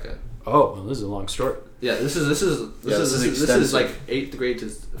dropped Rebecca. Oh, well, this is a long story. Yeah, this is extensive. like 8th grade to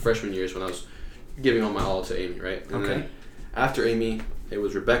freshman years when I was giving all my all to Amy, right? And then after Amy, it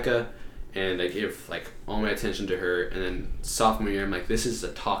was Rebecca, and I gave like all my attention to her. And then sophomore year, I'm like, this is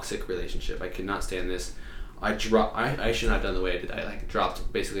a toxic relationship. I cannot stand this. I should not have done the way I did. I like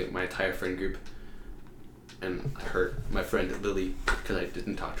dropped basically my entire friend group, and I hurt my friend Lily because I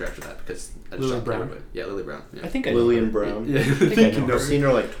didn't talk to her after that because I just Lily dropped Brown? everybody. Yeah, Lily Brown. Yeah. I think I Lillian know her. Brown. Yeah. I think I know her. I've seen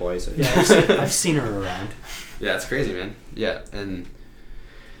her like twice. I think. Yeah, I've seen her around. Yeah, it's crazy, man. Yeah, and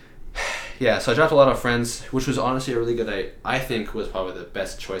yeah, so I dropped a lot of friends, which was honestly a really good. I think was probably the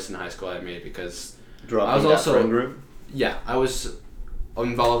best choice in high school I made because Dropping I was that also friend group. Yeah, I was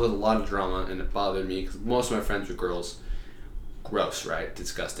involved with a lot of drama, and it bothered me because most of my friends were girls. Gross, right?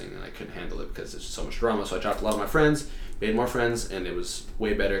 Disgusting, and I couldn't handle it because there's so much drama. So I dropped a lot of my friends, made more friends, and it was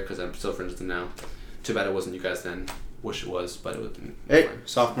way better because I'm still friends with them now. Too bad it wasn't you guys then. Wish it was, but it would have been Hey, fine.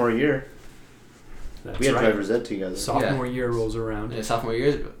 sophomore year. That's We had right. driver's ed together. Sophomore year rolls around. Yeah, sophomore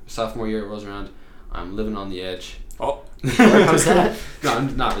year rolls around. I'm living on the edge. Oh, how's that? No,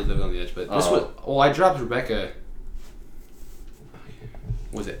 I'm not really living on the edge, but this Oh. was. Well, I dropped Rebecca.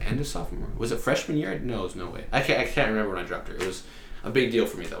 Was it end of sophomore? Was it freshman year? No, there's no way. I can't remember when I dropped her. It was a big deal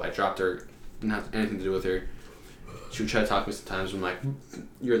for me though. I dropped her. Didn't have anything to do with her. She would try to talk to me sometimes. I'm like,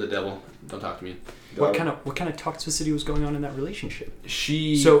 "You're the devil. Don't talk to me." What kind of toxicity was going on in that relationship?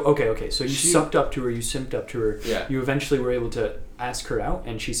 She. So okay. So you She- sucked up to her. You simped up to her. Yeah. You eventually were able to ask her out,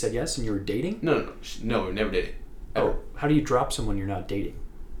 and she said yes, and you were dating. No. No, we never dated. Ever. Oh, how do you drop someone you're not dating?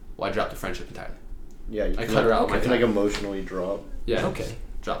 Well, I dropped the friendship entirely. Yeah, you I can, cut her out. You my can like emotionally drop. Yeah. Okay.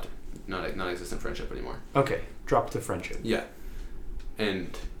 Dropped her. Non-existent friendship anymore. Okay. Dropped the friendship. Yeah. And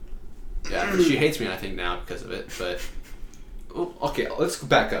yeah, she hates me I think now because of it, but okay, let's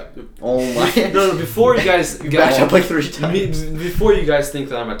back up. Oh my! No, before you guys You backed up like 3 times. before you guys think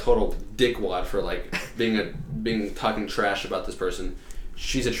that I'm a total dickwad for like being talking trash about this person,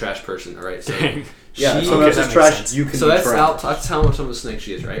 she's a trash person, all right? So Dang. Yeah, she- so okay, that's that just makes trash. sense. You can. so be that's friends. that's how much of a snake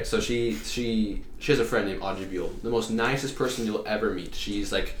she is, right? So she has a friend named Audrey Buell, the most nicest person you'll ever meet.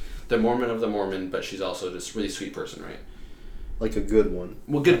 She's like the Mormon of the Mormon, but she's also just a really sweet person, right? Like a good one.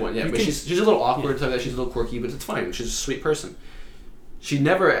 Well, good one, yeah. You But can- she's a little awkward, like that. She's a little quirky, but it's fine. She's a sweet person. She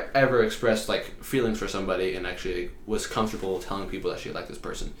never ever expressed like feelings for somebody, and actually was comfortable telling people that she liked this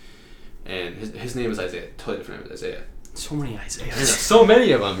person. And his name is Isaiah. Totally different name is Isaiah. So many There's Isaiahs. so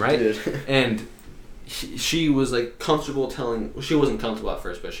many of them, right? Dude. And she was like comfortable telling. Well, she wasn't comfortable at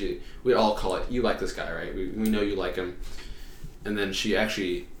first, but we'd all call it. You like this guy, right? We know you like him. And then she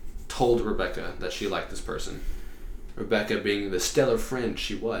actually told Rebecca that she liked this person. Rebecca, being the stellar friend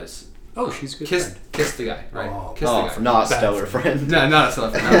she was, Oh, she's a good friend. kissed the guy, right? Oh. Kissed the guy. Not Bad stellar friend. friend. No, not a stellar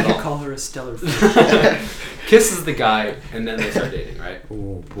friend. Not at You all. call her a stellar friend. Kisses the guy, and then they start dating, right?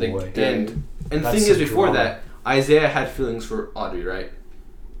 Oh Like, boy. and the That's thing is, some before drama. that, Isaiah had feelings for Audrey, right?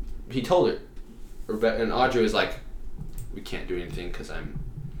 He told her, and Audrey was like, "We can't do anything because I'm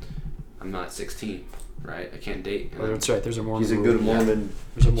not 16, right? I can't date." Oh, that's right. There's a Mormon. He's a rule. good Mormon.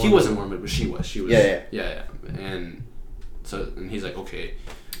 There's a He Mormon wasn't rule. Mormon, but she was. She was. Yeah. And so, and he's like, okay,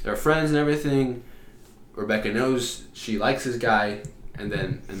 they're friends and everything. Rebecca knows she likes his guy, and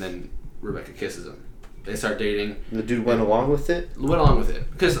then Rebecca kisses him. They start dating. And the dude went along with it. Went along with it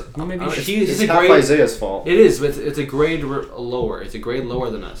because Well, maybe It's he's a half grade. Isaiah's fault. It is, but it's a grade lower. It's a grade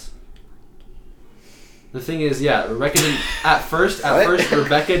lower than us. The thing is, yeah, Rebecca didn't at first.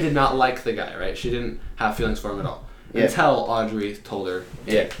 Rebecca did not like the guy, right? She didn't have feelings for him at all Yeah. until Audrey told her,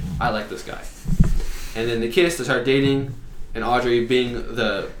 Yeah. I like this guy. And then they kiss, they start dating, and Audrey, being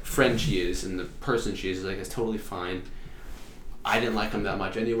the friend she is and the person she is like, it's totally fine. I didn't like him that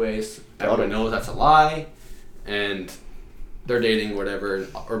much anyways. Everyone knows that's a lie. And they're dating, whatever. And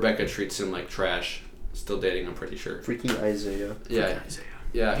Rebecca treats him like trash. still dating. I'm pretty sure. Freaking Isaiah. Yeah, Isaiah.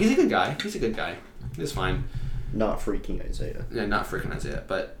 yeah. He's a good guy. He's fine. Not freaking Isaiah. Yeah, not freaking Isaiah,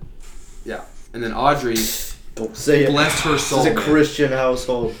 but yeah. And then Audrey, Don't say it. bless her soul. This is a man. Christian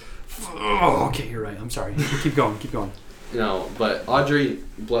household. Oh, okay, you're right. I'm sorry. Keep going. You know, but Audrey,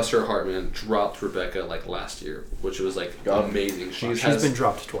 bless her heart, man, dropped Rebecca like last year, which was like amazing. She's been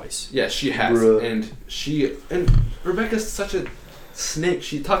dropped twice. Yeah, she has, Bruh. and Rebecca's such a snake.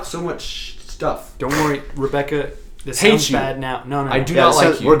 She talks so much stuff. Don't worry, Rebecca. This Hate sounds you. bad now. No. I do Yeah, not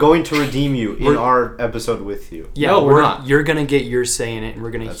like so you. we're going to redeem you in We're- our episode with you. Yeah, No, we're not. You're gonna get yours saying it, and we're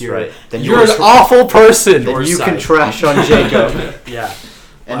gonna That's hear right. it. Then You're an yours- awful person. Then Your you side. can trash on Jacob. Yeah.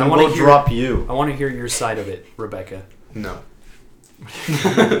 And I then wanna we'll hear- drop you. I want to hear your side of it, Rebecca. No.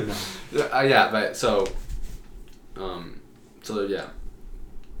 No. Yeah, but so yeah.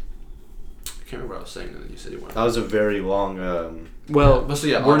 I can't remember what I was saying. And then you said you wanted. That was a very long. Well, But so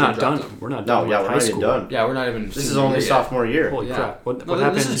yeah, we're Audrey not dropped done. him. We're not No, done. yeah, with we're high not even school. done. Yeah, we're not even. This is senior only year yet. sophomore year. Holy Yeah. crap! What No,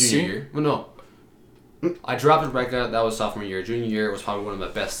 happened? this is junior senior? year. Well, no. I dropped Rebecca. That was sophomore year. Junior year was probably one of my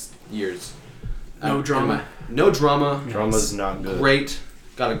best years. No drama. No drama. Drama's not good. Great.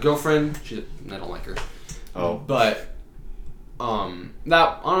 Got a girlfriend. I don't like her. Oh. But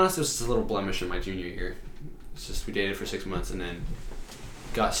that honestly was just a little blemish in my junior year. It's just we dated for 6 months and then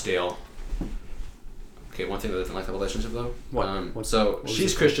got stale. Okay, one thing that I didn't like the relationship though. What? So What was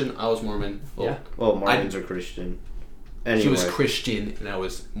she's it? Christian. I was Mormon. Well, Yeah. Well, Mormons are Christian. Anyway. She was Christian and I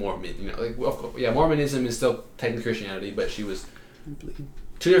was Mormon. You know, like of course, yeah, Mormonism is still technically Christianity, but she was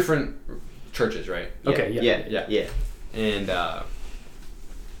two different churches, right? Okay. Yeah. And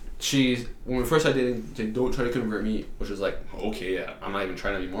when we first started dating, she said, don't try to convert me, which was like, okay, yeah, I'm not even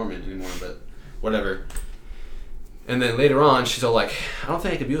trying to be Mormon anymore, but whatever. And then later on, she's all like, I don't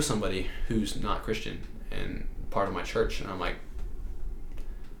think I could be with somebody who's not Christian and part of my church. And I'm like,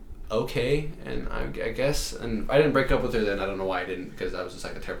 okay, and I guess, and I didn't break up with her then. I don't know why I didn't, because that was just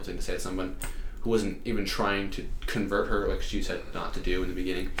like a terrible thing to say to someone who wasn't even trying to convert her, like she said not to do in the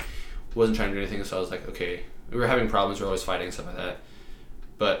beginning. Wasn't trying to do anything, so I was like, okay. We were having problems, we were always fighting, stuff like that.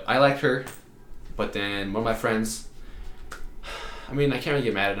 But I liked her, but then one of my friends, I mean, I can't really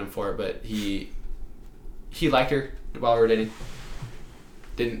get mad at him for it, but he liked her while we were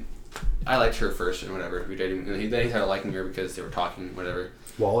dating. I liked her first and whatever, we were dating, and then he started liking her because they were talking, whatever.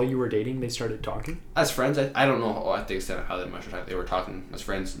 While you were dating, they started talking? As friends, I don't know at the extent of how much they were talking as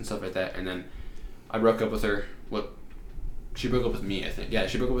friends and stuff like that, and then I broke up with her. She broke up with me, I think. Yeah,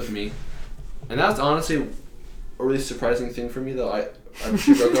 she broke up with me. And that was honestly a really surprising thing for me, though.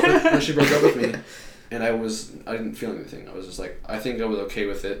 She broke up with me, and I didn't feel anything. I was just like, I think I was okay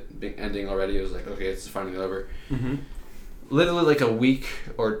with it ending already. I was like, okay, it's finally over. Mm-hmm. Literally like a week,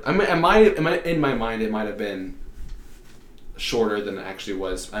 or in my mind, it might have been shorter than it actually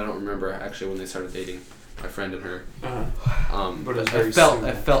was. I don't remember actually when they started dating, my friend and her. Uh-huh. But it was very soon. soon.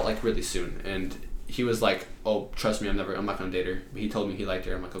 It felt like really soon, and he was like, "Oh, trust me, I'm not gonna date her." But he told me he liked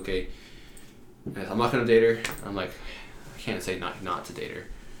her. I'm like, okay. And I'm not gonna date her. I'm like, I can't say not to date her.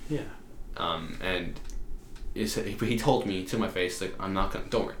 Yeah. And he told me to my face, like, don't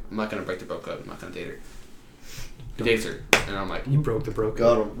worry, I'm not gonna break the broke up. I'm not gonna date her. He dates her, and I'm like, You broke the broke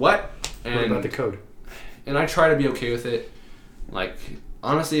Got up. him. what? What And about the code? and I try to be okay with it. Like,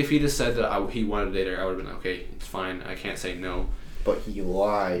 honestly, if he just said that he wanted to date her, I would have been okay. It's fine. I can't say no. But he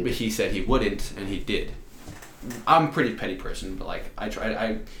lied. But he said he wouldn't, and he did. I'm a pretty petty person, but like I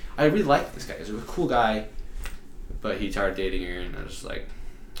really like this guy. He's a cool guy, but he started dating her, and I was just like,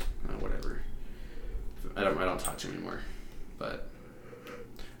 oh, whatever. I don't talk to him anymore, but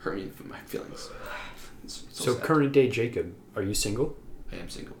hurt me for my feelings. It's So sad. current day Jacob, are you single? I am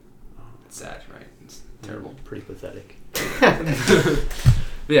single. It's sad, right? It's terrible. Pretty pathetic.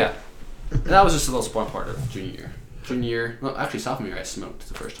 But yeah, and that was just a little small part of junior year. Junior year, well, actually sophomore year, I smoked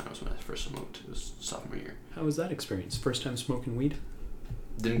the first time. Was when I first smoked. It was sophomore year. How was that experience? First time smoking weed?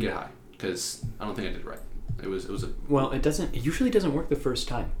 Didn't get high because I don't think I did it right. It was a. Well, it usually doesn't work the first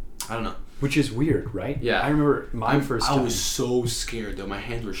time. I don't know. Which is weird, right? Yeah. I remember my first time. I was so scared though. My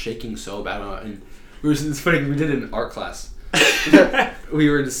hands were shaking so bad, and it's funny. We did it in art class.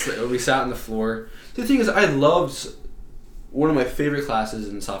 We sat on the floor. The thing is, I loved one of my favorite classes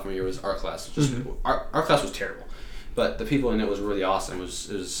in sophomore year was art class. Just art class was terrible, but the people in it was really awesome. It was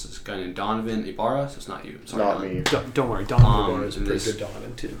this guy named Donovan Ibarra. So it's not you. I'm sorry, Not Don. me. Don't worry, Donovan Ibarra is a and pretty this- good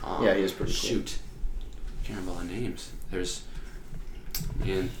Donovan too. Yeah, he is pretty cool. Shoot, I can't remember all the names. There's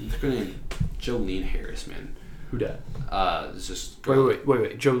there's a girl named Jolene Harris, man. Who dat? It's just girl.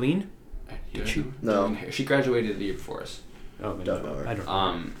 Wait. Jolene? Did she? No. She graduated the year before us. Oh, man, Don't know her. I don't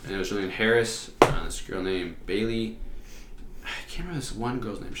know. And it was Jolene Harris, this girl named Bailey. I can't remember this one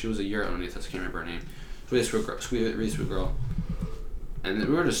girl's name. She was a year underneath us. I can't remember her name. really sweet girl. And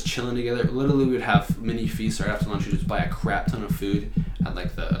we were just chilling together. Literally, we would have mini feasts right after lunch. We'd just buy a crap ton of food at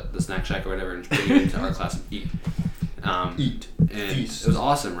like the snack shack or whatever, and just bring it into our class and eat. And feast. It was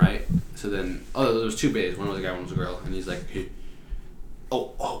awesome, right? So then, there was 2 bays. One was a guy, one was a girl. And he's like, hey,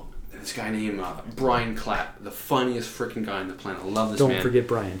 this guy named Brian Clapp, the funniest freaking guy on the planet. I love this man. Don't forget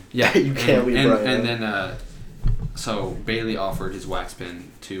Brian. Yeah, you can't leave Brian. And then, so Bailey offered his wax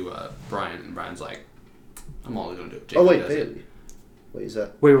pen to Brian, and Brian's like, I'm always gonna do it. Jacob wait, Bailey. What is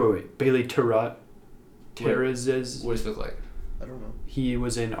that? Wait. Bailey Terrazes. What does he look like? I don't know. He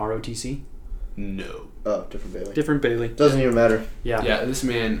was in ROTC. No. Oh, different Bailey. Different Bailey. Doesn't even matter. Yeah. Yeah, this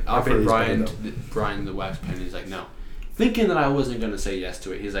man offered Brian the wax pen, and he's like, no. Thinking that I wasn't going to say yes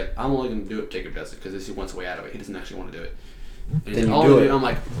to it. He's like, I'm only going to do it if Jacob does it, because he wants a way out of it. He doesn't actually want to do it. And then you do it. I'm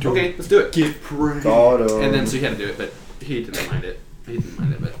like, okay, let's do it. Get pranked. And then so he had to do it, but he didn't mind it.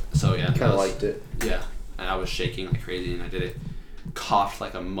 But so yeah. Kind of liked it. Yeah. And I was shaking like crazy, and I did it. Coughed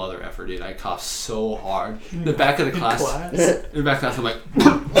like a mother effer, dude. I coughed so hard. In the back of the class. In the back of the class, I'm like...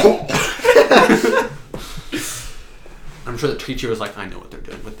 I'm sure the teacher was like, I know what they're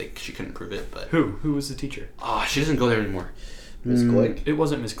doing, but she couldn't prove it. But Who was the teacher? Oh, she doesn't go there anymore. Miss Glick? It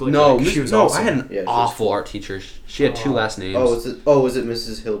wasn't Miss Glick. No, she was awesome. I had an awful art teacher. She had 2 last names. Was it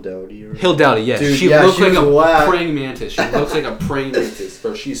Mrs. Hill Dowdy? Hill Dowdy, yes. Dude, she looked like a whack. praying mantis. She looks like a praying mantis,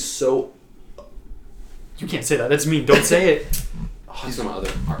 bro. She's so... You can't say that. That's mean. Don't say it. Oh, she's my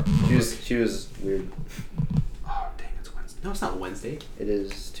other art. She was weird. Oh, dang, it's Wednesday. No, it's not Wednesday. It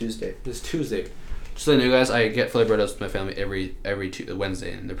is Tuesday. It's Tuesday. Just so you know, guys, I get filet bread with my family every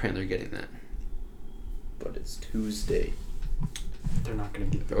Wednesday, and apparently they're getting that. But it's Tuesday. They're not going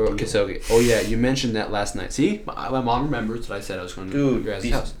to get the Okay, so you mentioned that last night. See, my mom remembers that I said I was going to Dude, your guys'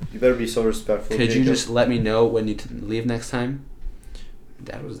 house. You better be so respectful. Could you just let me know when you leave next time?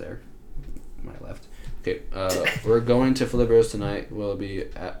 Dad was there when I left. Okay, we're going to Filibero's tonight. We'll be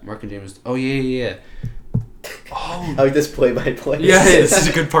at Mark and James. Oh yeah. Oh, I like this play-by-play. Yeah, this is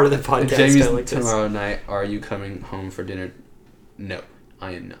a good part of the podcast. Jamie's like tomorrow night. Are you coming home for dinner? No,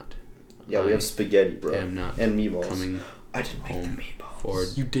 I am not. Yeah, we have spaghetti, bro. I am not. And meatballs. Coming I didn't make home the meatballs. for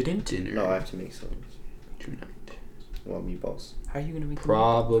You didn't? dinner. No, I have to make some. Tonight. Well, meatballs. How are you going to make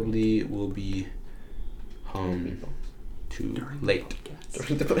Probably will be home Meatballs. too late.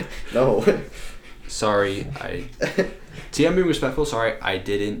 No. Sorry, See, I'm being respectful. Sorry, I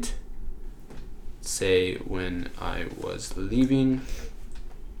didn't say when I was leaving.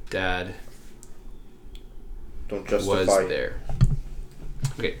 Dad Don't justify. was there.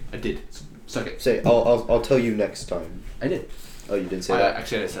 Okay, I did. Suck it. Say, I'll tell you next time. I did. Oh, you did say that?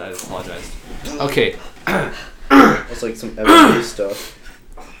 Actually, I said I apologized. Okay. That's like some MMA stuff.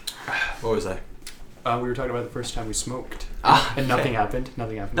 What was I? We were talking about the first time we smoked. Okay. And nothing happened.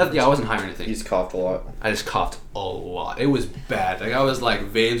 Yeah, I wasn't high or anything. He's coughed a lot. I just coughed a lot. It was bad. Like, I was like,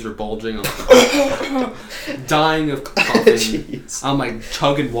 veins were bulging. I'm like, dying of coughing. Jeez. I'm like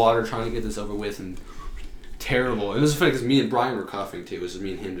chugging water trying to get this over with, and terrible. And it was funny because me and Brian were coughing too. It was just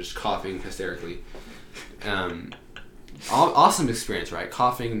me and him just coughing hysterically. Awesome experience, right?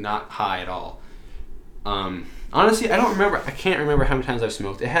 Coughing, not high at all. Honestly, I can't remember how many times I've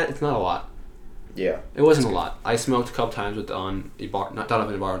smoked. It's not a lot. Yeah. It wasn't a lot. I smoked a couple times with Donovan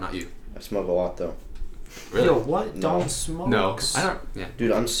Ibarra, not you. I smoke a lot though. Really? Yo, what? No. Don't smoke. No, I don't. Yeah.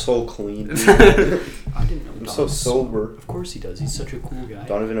 Dude, I'm so clean. Dude. I didn't know. I'm Don so sober. Of course he does. He's such a cool guy.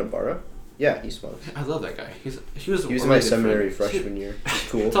 Donovan Ibarra? Yeah, he smokes. I love that guy. He was He was a in my really good seminary friend. freshman year. He's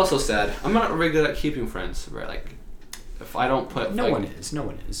cool. It's also sad. I'm not very good at keeping friends, right? Like, if I don't put No like, one is.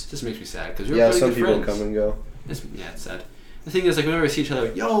 It just makes me sad because we're Yeah, really some good people friends. come and go. It's sad. The thing is, like, we never see each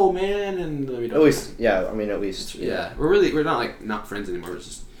other. Yo, man, and we don't. At least, yeah. I mean, at least. Yeah, we're not like not friends anymore. We're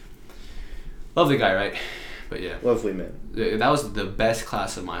just love the guy, right? But yeah, Lovely man. that was the best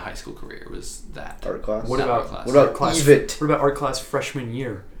class of my high school career. Was that Art class. What That about art class? What about art class? EVIT? What about art class freshman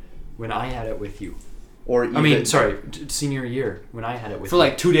year, when I had it with you? Or EVIT. I mean, sorry, senior year when I had it with for you.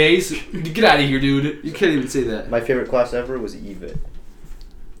 like 2 days? Get out of here, dude! You can't even say that. My favorite class ever was EVIT.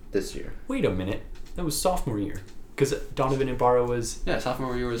 This year. Wait a minute, that was sophomore year, because Donovan Ibarra was Yeah,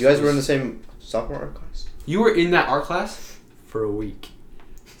 sophomore year was. You guys were in the same sophomore art class? You were in that art class? for a week.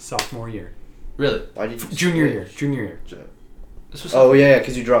 Sophomore year. Really? Why did you Junior switch? year. This was Oh yeah,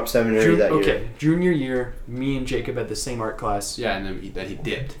 because you dropped seminary that year. Okay, junior year, me and Jacob had the same art class Yeah, and then he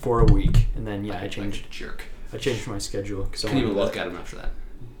dipped. for a week, and then I Like changed. a jerk. I changed my schedule because I Couldn't even wanted look at him after that.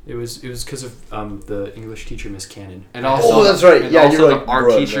 It was because of the English teacher, Miss Cannon. And also, that's right. And Yeah, also you're the like, art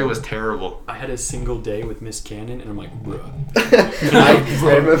 "Bruh, teacher man." was terrible. I had a single day with Miss Cannon, and I'm like, bruh. I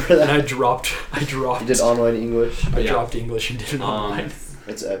remember that. And I dropped. You did online English. I Yeah. dropped English and did it online.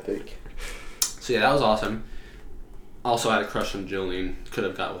 That's epic. So So yeah, that was awesome. Also, I had a crush on Jolene. Could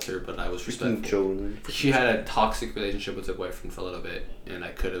have got with her, but I was respectful. Jolene. She had a toxic relationship with her boyfriend for a little bit, and I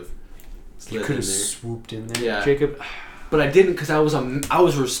could have. You could have swooped in there, Yeah. Jacob. But I didn't because I was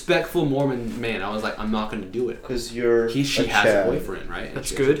a respectful Mormon man. I was like, I'm not going to do it. Because she has a boyfriend, right? And That's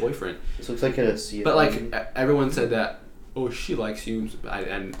she good. Has a boyfriend. This looks like a scene. But like everyone said that, oh, she likes you. I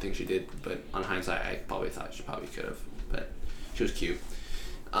didn't think she did, but on hindsight, I probably thought she probably could have. But she was cute,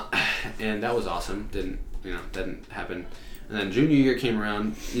 and that was awesome. Didn't happen. And then junior year came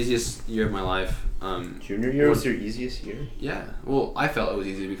around, easiest year of my life. Junior year was your easiest year? Yeah. Well, I felt it was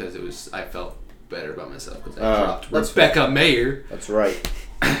easy because I felt better about myself because I dropped that's Rebecca Mayer. That's right.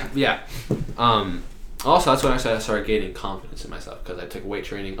 Yeah. Also, that's when I started gaining confidence in myself because I took weight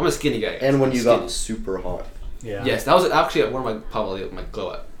training. I'm a skinny guy. And when you got super hot. Yeah. Yes, that was actually one of my glow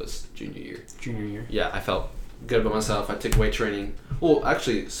up was junior year. Junior year. Yeah, I felt good about myself. I took weight training. Well,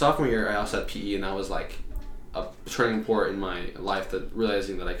 actually, sophomore year I also had PE, and that was like a turning point in my life, that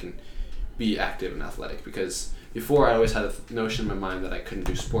realizing that I can be active and athletic. Because before I always had a notion in my mind that I couldn't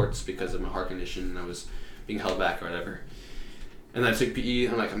do sports because of my heart condition and I was being held back or whatever. And then I took PE.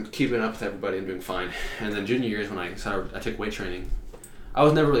 I'm keeping up with everybody and doing fine. And then junior year is when I took weight training. I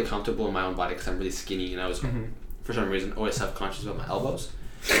was never really comfortable in my own body because I'm really skinny, and I was for some reason always self-conscious about my elbows.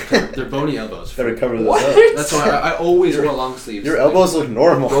 They're bony elbows. Better cover those up. That's why I always wore long sleeves. Your elbows look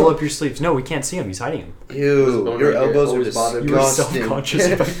normal. Roll up your sleeves. No, we can't see him. He's hiding them. Ew, your elbows are always bothered. You were disgusting. self-conscious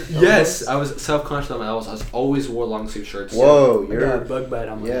about your elbows? Yes, I was self-conscious about my elbows. I always wore long sleeve shirts. Whoa, I got a bug bite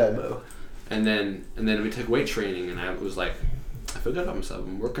on my elbow. And then we took weight training, and I was like, I feel good about myself.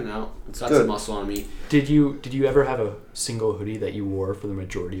 I'm working out. Got good. some muscle on me. Did you ever have a single hoodie that you wore for the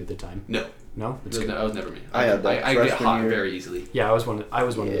majority of the time? No. No? That's That good. was never me. I had that I get freshman hot year. very easily. Yeah, I was one of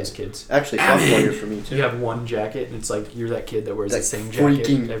those kids. Actually, sophomore year for me too. You have one jacket, and it's like you're that kid that wears That the same jacket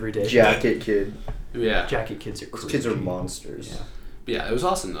freaking every day. jacket kid. Yeah. Jacket kids are Those crazy. kids are monsters. Yeah. But yeah, it was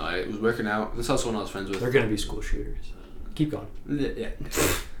awesome though. I was working out. This is also one I was friends with. They're gonna be school shooters. Keep going. Yeah.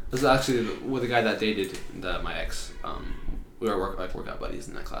 This is actually with the guy that dated my ex. We were workout buddies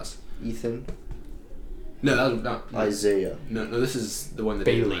in that class. Ethan. No, that was not Isaiah. No, this is the one that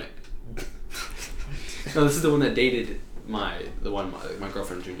Bailey. dated No, this is the one that dated my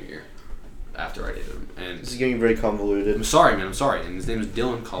girlfriend junior year. After I dated him, and This is getting very convoluted. I'm sorry, man. I'm sorry. And his name is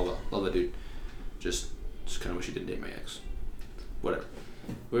Dylan Caldwell. Love that dude. Just kind of wish he didn't date my ex. Whatever.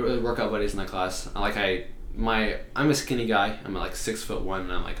 We were workout buddies in that class. I'm a skinny guy. I'm like 6'1",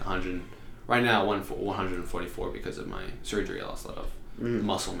 and I'm like 100. Right now, 144 because of my surgery. I lost a lot of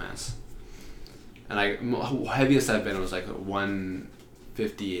muscle mass. And heaviest I've been was like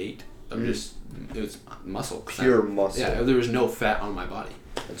 158. It was muscle. Pure muscle. Yeah, there was no fat on my body.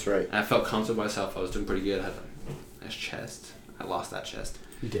 That's right. And I felt comfortable with myself. I was doing pretty good. I had a nice chest. I lost that chest.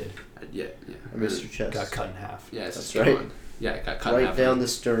 You did. Yeah. I missed your chest. Got cut in half. Yeah, That's right. Yeah, it got cut in Right half. down the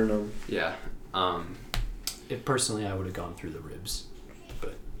sternum. Yeah. Personally, I would have gone through the ribs,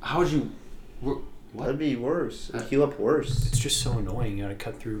 but How would you? What? That'd be worse. It'd heal up worse. it's just so annoying. You gotta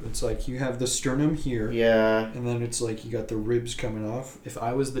cut through. It's like you have the sternum here, Yeah. and then it's like you got the ribs coming off. If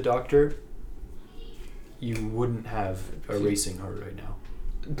I was the doctor, you wouldn't have a racing heart right now.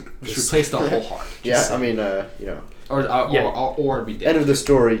 Just replace the whole heart. Yeah, I mean, Or it'd be dead. end of the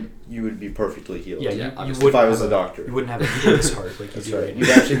story, you would be perfectly healed. Yeah, Yeah, you obviously. If wouldn't I was have a doctor. You wouldn't have a hideous heart like you That's do right. right You'd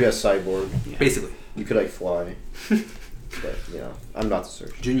now. actually be a cyborg. Yeah. Basically. You could, fly. But, I'm not the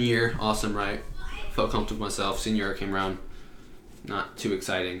surgeon. Junior year, awesome, right? Felt comfortable with myself. Senior year came around. Not too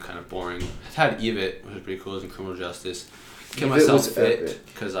exciting, kind of boring. I had EVIT, which was pretty cool. It was in criminal justice. Kept EVIT myself was fit epic.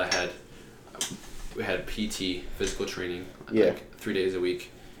 because we had PT, physical training, Yeah. 3 days a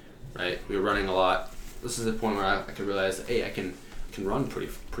week, right? We were running a lot. This is the point where I could realize that, hey, I can run pretty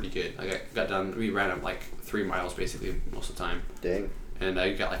good. We ran up like 3 miles basically most of the time. Dang. And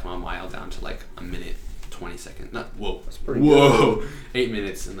I got like my mile down to like a minute 20 seconds. That's pretty good. 8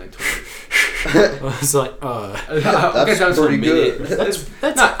 minutes and like 20. It's like, I got down to a pretty minute. good. that's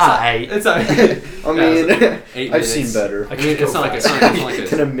Alright. It's alright. I mean, 8 I've seen minutes. better. I mean, it's not like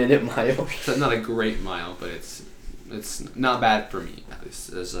Than a minute mile. it's not a great mile, but it's not bad for me at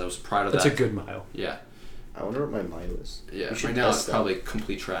least. As I was proud of that's that. a good mile. Yeah. I wonder what my mile is. Yeah. We should Right now it's test that. probably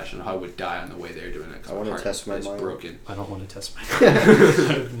complete trash, and I would die on the way there doing it. I wanna test my is mile. broken. I don't want to test my I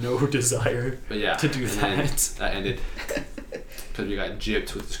have no desire But yeah, to do and then that. that ended because we got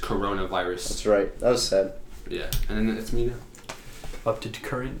gypped with this coronavirus. That's right. That was sad. Yeah, and then it's me now. Up to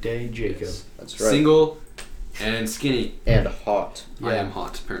current day Jacob. Yes. That's right. Single and skinny. And hot. I Yeah. am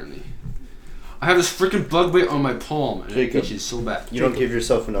hot, apparently. I have this freaking bug bite on my palm, and Jacob, it itches so bad. You don't give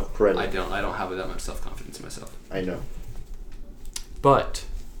yourself enough credit. I don't have that much self-confidence in myself. I know. But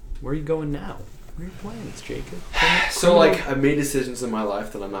where are you going now? What are your plans, Jacob? So like I made decisions in my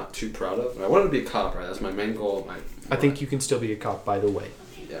life that I'm not too proud of. And I wanted to be a cop, right? That's my main goal. I think you can still be a cop, by the way.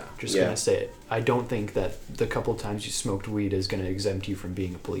 Yeah. Just gonna say it. I don't think that the couple times you smoked weed is gonna exempt you from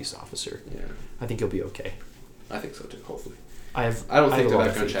being a police officer. Yeah. I think you'll be okay. I think so too. Hopefully. I don't think the a lot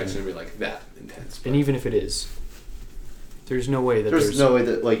of background faith check's in gonna be like that intense. And even if it is, there's no way that There's no way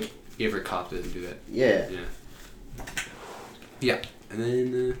that like every cop doesn't do that. Yeah. Yeah. And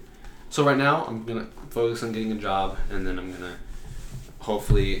then so right now I'm gonna focus on getting a job, and then I'm gonna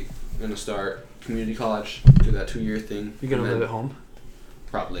hopefully start community college, do that 2-year thing. You're gonna live at home?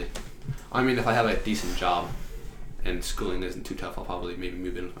 Probably. I mean, if I have a decent job and schooling isn't too tough, I'll probably maybe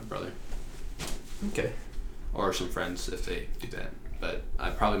move in with my brother. Okay. Or some friends if they do that. But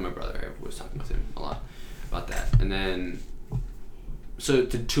probably my brother. I was talking with him a lot about that. And then, so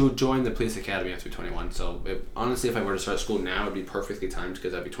to join the police academy, I have to be 21. So honestly, if I were to start school now, it would be perfectly timed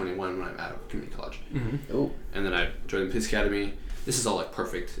because I'd be 21 when I'm out of community college. Mm-hmm. Oh. And then I'd join the police academy. This is all like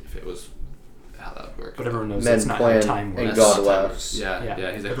perfect if it was how that would work. But everyone knows Men that's not how plan time and works. God laughs.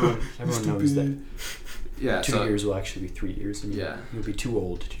 Yeah. He's like, everyone knows that. Yeah. 2 years will actually be 3 years, and you'll be too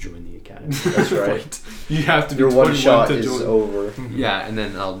old to join the academy. That's right. You have to be Your 21 one shot to is join. over. Mm-hmm. Yeah, and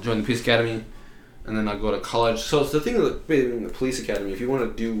then I'll join the police academy, and then I'll go to college. So it's the thing with being the police academy, if you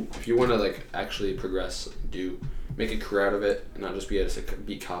want to like actually progress, make a career out of it, and not just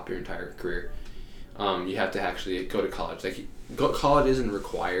be cop your entire career, you have to actually go to college. College isn't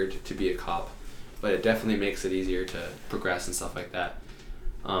required to be a cop, but it definitely makes it easier to progress and stuff like that.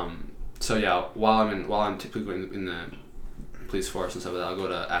 So yeah, while I'm typically in the police force and stuff like that, I'll go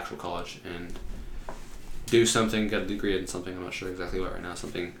to actual college and do something, get a degree in something. I'm not sure exactly what right now.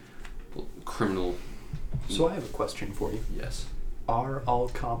 Something criminal. So I have a question for you. Yes. Are all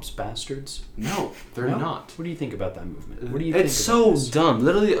cops bastards? No, they're not. What do you think about that movement? What do you think? It's so this? dumb.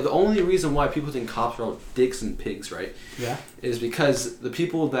 Literally, the only reason why people think cops are all dicks and pigs, right? Yeah. Is because the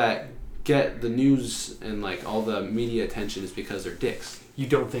people that get the news and like all the media attention is because they're dicks. You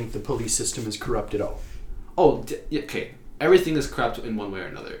don't think the police system is corrupt at all? Oh, okay. Everything is corrupt in one way or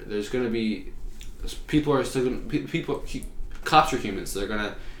another. There's going to be cops are humans. So they're going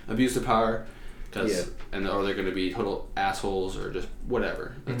to abuse their power, or they're going to be total assholes or just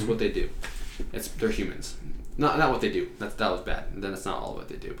whatever. That's what they do. They're humans. Not what they do. That was bad. And then it's not all what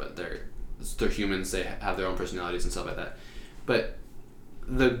they do, but they're humans. They have their own personalities and stuff like that. But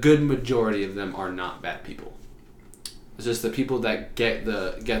the good majority of them are not bad people. It's just the people that get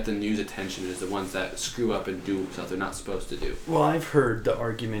the news attention is the ones that screw up and do stuff they're not supposed to do. Well, I've heard the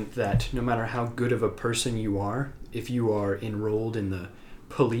argument that no matter how good of a person you are, if you are enrolled in the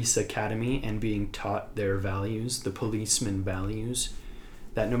police academy and being taught their values, the policeman values,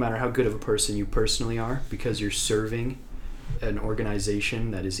 that no matter how good of a person you personally are, because you're serving an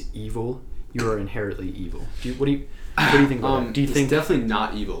organization that is evil, you are inherently evil. What do you think about that? Do you think it's definitely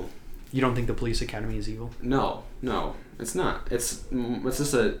not evil? You don't think the police academy is evil? No, it's not. It's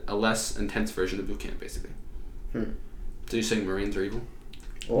just a less intense version of boot camp, basically. So you're saying Marines are evil?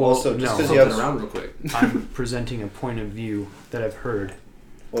 Well, also, just because you have around real quick. I'm presenting a point of view that I've heard.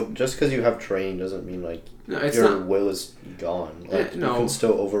 Well, just because you have training doesn't mean like your will is gone. Like you can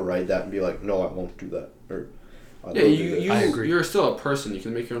still override that and be like, no, I won't do that. Or I agree. You're still a person. You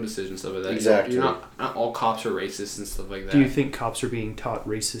can make your own decisions, stuff like that. Exactly. You're not all cops are racist and stuff like that. Do you think cops are being taught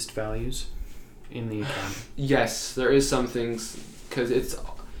racist values in the academy? Yes, there is some things because it's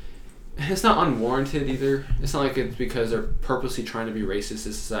not unwarranted either. It's not like it's because they're purposely trying to be racist.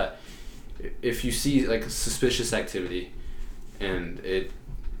 It's that if you see like suspicious activity, and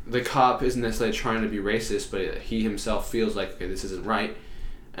the cop isn't necessarily trying to be racist, but he himself feels like, okay, this isn't right,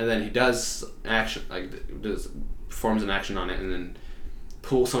 and then he does action, performs an action on it, and then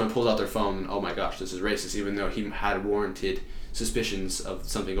someone pulls out their phone and, oh my gosh, this is racist, even though he had warranted suspicions of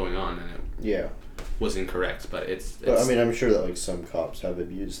something going on and it was incorrect. But But I mean, I'm sure that like some cops have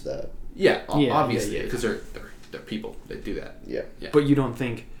abused that. Obviously, because they're people that do that. Yeah. But you don't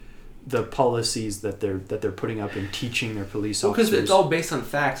think the policies that they're putting up and teaching their police officers, because it's all based on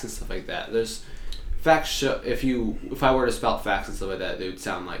facts and stuff like that. There's facts show if I were to spout facts and stuff like that, they would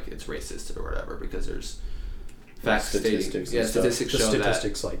sound like it's racist or whatever, because there's facts statistics stating, statistics show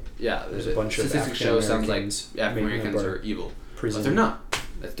statistics that, like there's a bunch of statistics show sounds like African Americans are evil, prison. but they're not.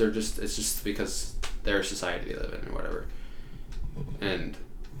 It's just because their society they live in or whatever. And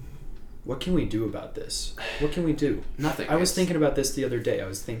what can we do about this? What can we do? Nothing. I was thinking about this the other day. I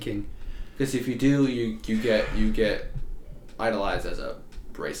was thinking, because if you do, you get idolized as a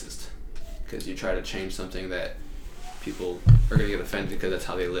racist, because you try to change something that people are going to get offended because that's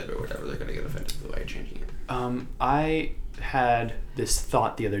how they live or whatever. They're going to get offended the way you're changing it. I had this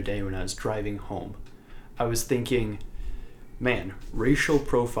thought the other day when I was driving home. I was thinking, man, racial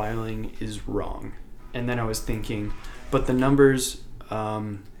profiling is wrong. And then I was thinking, but the numbers,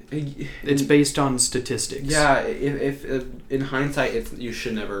 it's based on statistics. Yeah, if in hindsight, you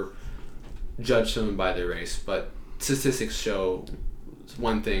should never judge someone by their race, but statistics show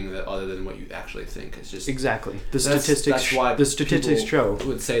one thing that other than what you actually think. It's just exactly that's why the statistics show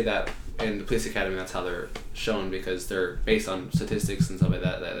would say that in the police academy. That's how they're shown, because they're based on statistics and stuff like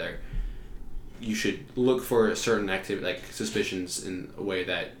that. You should look for certain activity, like suspicions, in a way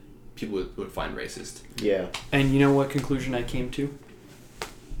that people would find racist. Yeah. And you know what conclusion I came to?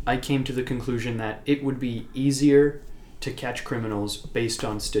 I came to the conclusion that it would be easier to catch criminals based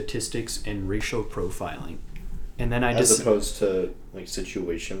on statistics and racial profiling. And then as opposed to like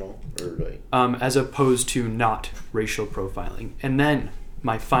situational or like as opposed to not racial profiling. And then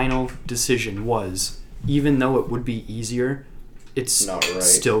my final decision was, even though it would be easier, it's not right.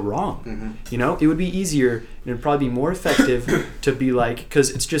 Still wrong. Mm-hmm. You know, it would be easier and it'd probably be more effective to be like, because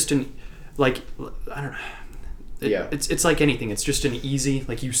it's just I don't know. It's like anything. It's just an easy,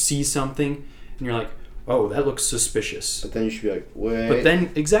 like you see something and you're like, oh, that looks suspicious. But then you should be like, wait. But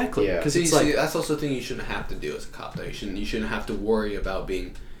then, exactly. Yeah. Because it's like, that's also a thing you shouldn't have to do as a cop, though. You shouldn't have to worry about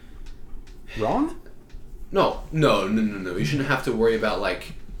being wrong? No. You shouldn't have to worry about,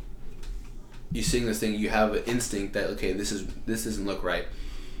 like, you seeing this thing, you have an instinct that, okay, this doesn't look right.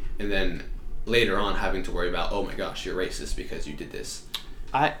 And then later on having to worry about, oh my gosh, you're racist because you did this.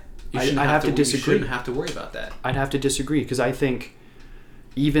 I'd have to disagree. You shouldn't have to worry about that. I'd have to disagree, because I think,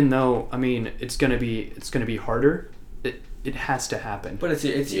 even though, I mean, it's gonna be harder, it has to happen. But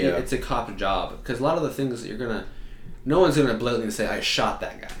it's a cop job, because a lot of the things that no one's gonna blatantly say, I shot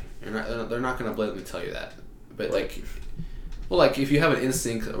that guy. They're not gonna blatantly tell you that. But like if you have an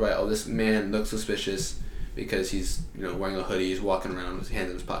instinct, right? Oh, this man looks suspicious because he's wearing a hoodie, he's walking around with his hands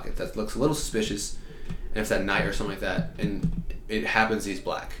in his pocket. That looks a little suspicious. And if it's at night or something like that, and it happens, he's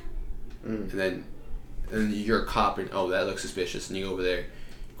black, and then you're a cop, and oh, that looks suspicious, and you go over there,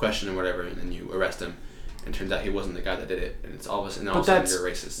 question him, whatever, and then you arrest him, and it turns out he wasn't the guy that did it, and it's all of a sudden you're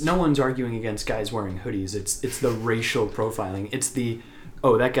racist. No one's arguing against guys wearing hoodies. It's the racial profiling. It's the,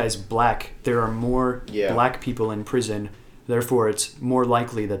 oh, that guy's black. There are more black people in prison. Therefore, it's more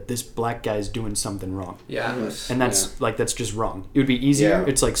likely that this black guy's doing something wrong. Yeah. And that's just wrong. It would be easier. Yeah.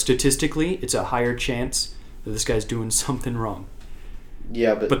 It's like statistically, it's a higher chance that this guy's doing something wrong.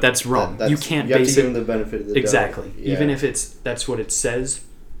 Yeah, but that's wrong. You can't you have base to give him the benefit of the doubt. Exactly. Yeah. Even if that's what it says.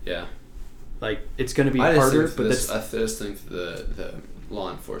 Yeah. Like, it's going to be harder, but I just think the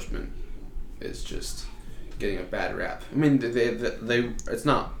law enforcement is just getting a bad rap. I mean, they it's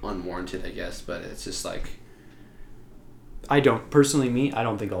not unwarranted, I guess, but it's just like, I don't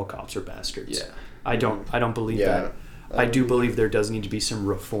think all cops are bastards. Yeah. I don't believe that. I do believe there does need to be some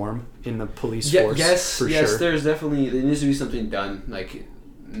reform in the police force. Yes, sure. There's definitely, there needs to be something done. Like,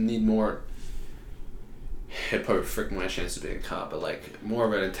 need more. It'd probably frick my chance of being a cop, but like more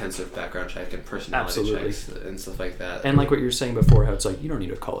of an intensive background check and personality checks and stuff like that. And like what you were saying before, how it's like you don't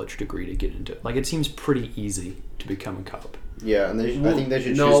need a college degree to get into it. Like, it seems pretty easy to become a cop. Yeah, and I think they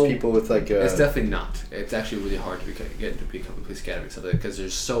should choose people with like a... It's definitely not. It's actually really hard to get into become a police academy and stuff like that, because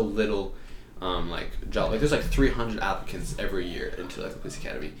there's so little job. Like, there's like 300 applicants every year into like the police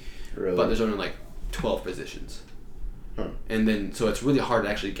academy. Really? But there's only like 12 positions. Huh. And then so it's really hard to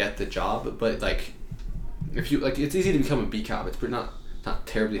actually get the job, but like if you like, it's easy to become a B cop. It's not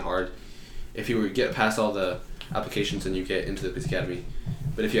terribly hard if you were to get past all the applications and you get into the police academy.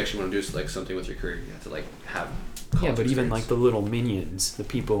 But if you actually want to do like something with your career, you have to like have but experience. Even like the little minions, the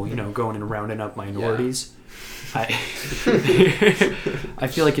people going and rounding up minorities. I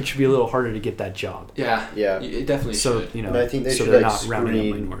feel like it should be a little harder to get that job. Yeah, it definitely should. And I think they should they're like not rounding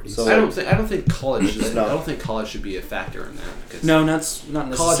up minorities. So I don't think college. I don't think college should be a factor in that. Because no, not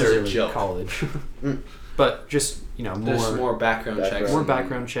necessarily college is a joke. College, but just there's more background checks, more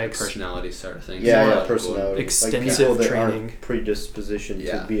background checks, personality sort of things. Personality, extensive like people training, that are predisposition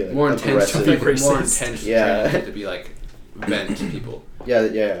to be like, more intense, aggressive. training to be like vent to people.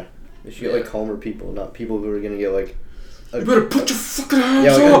 Yeah. They should get like calmer people, not people who are gonna get like. You better put your fucking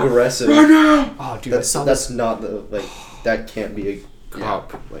hands up aggressive right now. Oh, dude, that's not the that can't be a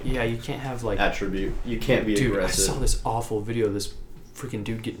cop. You can't have like attribute. You can't be aggressive. I saw this awful video of this freaking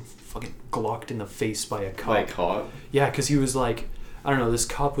dude getting fucking glocked in the face by a cop. By a cop? Yeah, because he was like, I don't know, this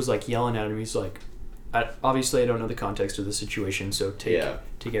cop was like yelling at him. He's like, obviously I don't know the context of the situation, so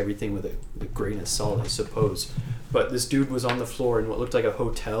take everything with a grain of salt, I suppose. But this dude was on the floor in what looked like a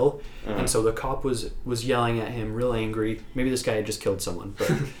hotel, and so the cop was yelling at him, real angry. Maybe this guy had just killed someone,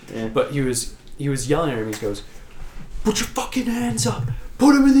 but but he was yelling at him. He goes, "Put your fucking hands up!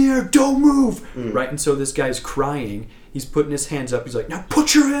 put him in the air, don't move, right? And so this guy's crying. He's putting his hands up. He's like, now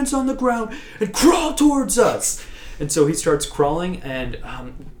put your hands on the ground and crawl towards us. And so he starts crawling, and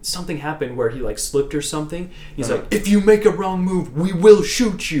something happened where he like slipped or something. He's like, if you make a wrong move, we will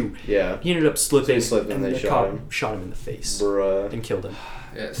shoot you. Yeah. He ended up slipping, and the they cop shot him in the face. Bruh. And killed him.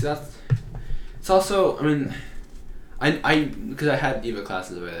 Yeah, see it's also, I mean, I because I had EVA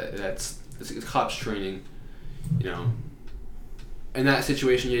classes of it, it's cops training, you know. In that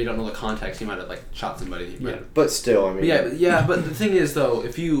situation, you don't know the context. You might have like shot somebody. But still, I mean. Yeah. But the thing is, though,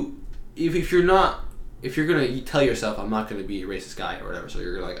 if you're gonna tell yourself, I'm not gonna be a racist guy or whatever, so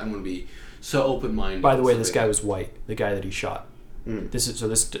you're like, I'm gonna be so open minded. By the way, this guy was white. The guy that he shot. This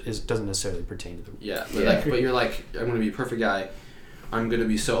doesn't necessarily pertain to the. Yeah, but you're like, I'm gonna be a perfect guy. I'm gonna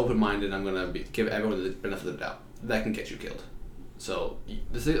be so open minded. I'm gonna give everyone the benefit of the doubt. That can get you killed. So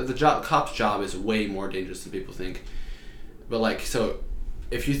the cop's job is way more dangerous than people think. But like, so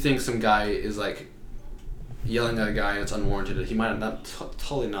if you think some guy is like yelling at a guy and it's unwarranted, he might have not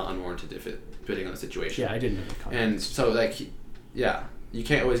totally not unwarranted depending on the situation. Yeah, I didn't know the context. And so like, you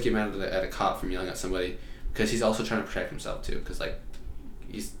can't always get mad at a cop from yelling at somebody because he's also trying to protect himself too. Because like,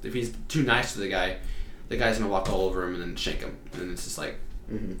 if he's too nice to the guy's gonna walk all over him and then shank him, and it's just like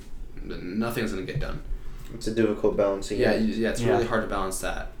nothing's gonna get done. It's a difficult balancing. It's really hard to balance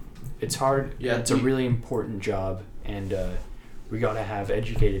that. It's hard. Yeah, it's a really important job, and we gotta have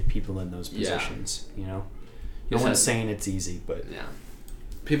educated people in those positions. You know, no one's saying it's easy, but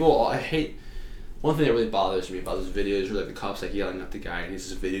I hate. One thing that really bothers me about those videos where like the cops like yelling at the guy and he's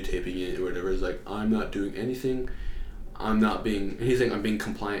just videotaping it or whatever. Is like, I'm not doing anything. He's like, I'm being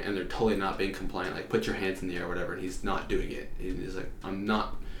compliant, and they're totally not being compliant. Like, put your hands in the air or whatever, and he's not doing it. He's like, I'm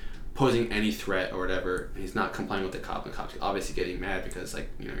not posing any threat or whatever. He's not complying with the cop, and the cop's obviously getting mad because like,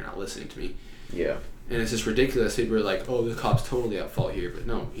 you know, you're not listening to me. Yeah. And it's just ridiculous. People are like, oh, the cop's totally at fault here, but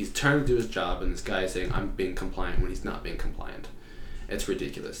no, he's trying to do his job, and this guy is saying, I'm being compliant when he's not being compliant. It's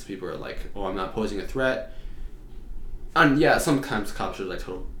ridiculous. People are like, oh, I'm not posing a threat. And yeah, sometimes cops are like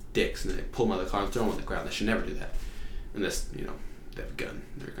total dicks, and they pull him out of the car and throw him on the ground. They should never do that. Unless, you know, they have a gun.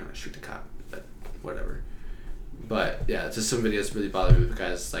 They're going to shoot the cop. But whatever. But yeah, it's just some videos really bother me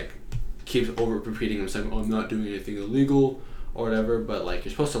because like keeps over repeating himself, oh, I'm not doing anything illegal or whatever, but like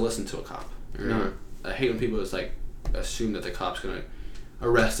you're supposed to listen to a cop. You're not. I hate when people just like assume that the cop's gonna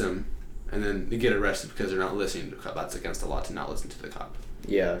arrest them and then they get arrested because they're not listening to the cop. That's against the law to not listen to the cop.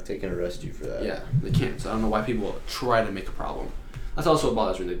 Yeah, they can arrest you for that. Yeah, they can't. So I don't know why people try to make a problem. That's also what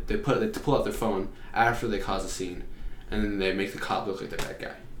bothers me. They pull out their phone after they cause a scene, and then they make the cop look like the bad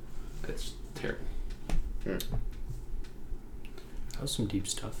guy. It's terrible. That was some deep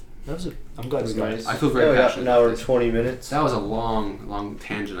stuff. I'm glad we got it. I feel very passionate. An hour and 20 minutes. That was a long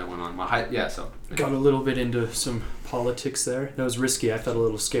tangent I went on. Got a little bit into some politics there. That was risky. I felt a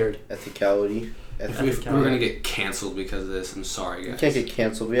little scared. Ethicality. If we're gonna get canceled because of this, I'm sorry, guys. We can't get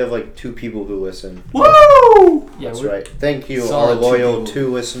canceled. We have like 2 people who listen. Woo! Yeah, that's right. Thank you, our loyal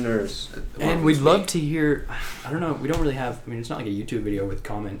 2 listeners. And we'd love to hear. I don't know. We don't really have. I mean, it's not like a YouTube video with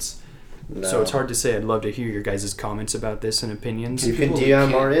comments. No. So it's hard to say. I'd love to hear your guys' comments about this and opinions. You can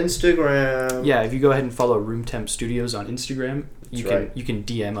DM our Instagram. Yeah, if you go ahead and follow Room Temp Studios on Instagram, you can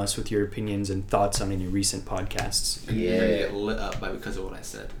DM us with your opinions and thoughts on any recent podcasts. Yeah. You're gonna get lit up because of what I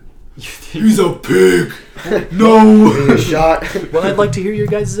said. He's a pig! No! Shot. Well, I'd like to hear your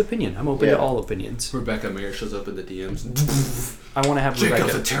guys' opinion. I'm open to all opinions. Rebecca Mayer shows up in the DMs. I want to have Rebecca.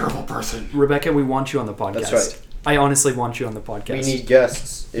 Jacob's a terrible person. Rebecca, we want you on the podcast. That's right. I honestly want you on the podcast. We need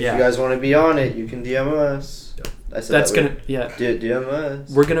guests. If you guys want to be on it, you can DM us. DM us.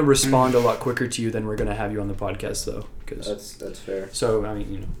 We're gonna respond a lot quicker to you than we're gonna have you on the podcast, though. Cause that's fair. So I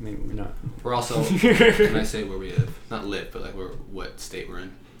mean, you know, maybe we're not. We're also. Can I say where we live? Not live, but like what state we're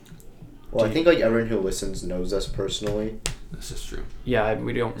in. Well, I think like everyone who listens knows us personally. This is true. Yeah,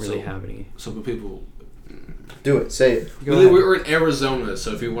 we don't really have any. So people. Do it. Say it. We're in Arizona,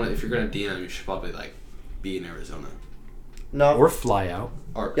 so if you're gonna DM, you should probably like be in Arizona. No. Or fly out.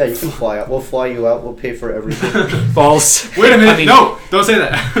 Yeah, you can fly out. We'll fly you out. We'll pay for everything. False. Wait a minute. No, don't say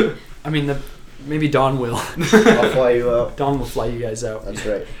that. I mean, maybe Don will. I'll fly you out. Don will fly you guys out. That's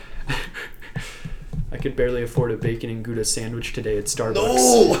right. I could barely afford a bacon and Gouda sandwich today at Starbucks.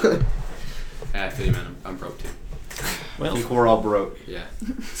 No! I feel you, man. I'm broke too. Well, I think we're all broke. Yeah.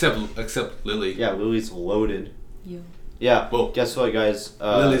 Except Lily. Yeah, Lily's loaded. Yeah. Well, guess what, guys?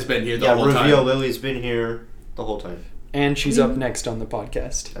 Lily's been here the whole time. Yeah, Lily's been here the whole time. And she's up next on the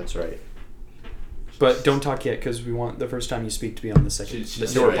podcast. That's right. But don't talk yet, because we want the first time you speak to be on the second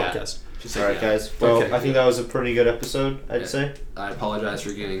podcast. Yeah. Just All right, guys. Well, Okay. I think that was a pretty good episode, I'd say. I apologize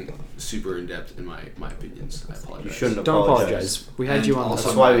for getting super in depth in my opinions. I apologize. You shouldn't Don't apologize. apologize. We had you on. Also,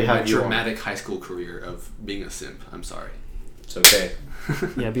 That's why we my had you on. dramatic high school career of being a simp. I'm sorry. It's okay.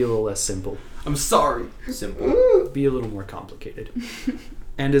 Yeah, be a little less simple. I'm sorry. Simple. Be a little more complicated.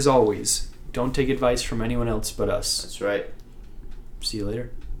 And as always, don't take advice from anyone else but us. That's right. See you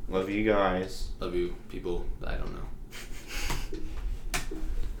later. Love you guys. Love you, people that I don't know.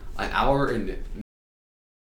 An hour and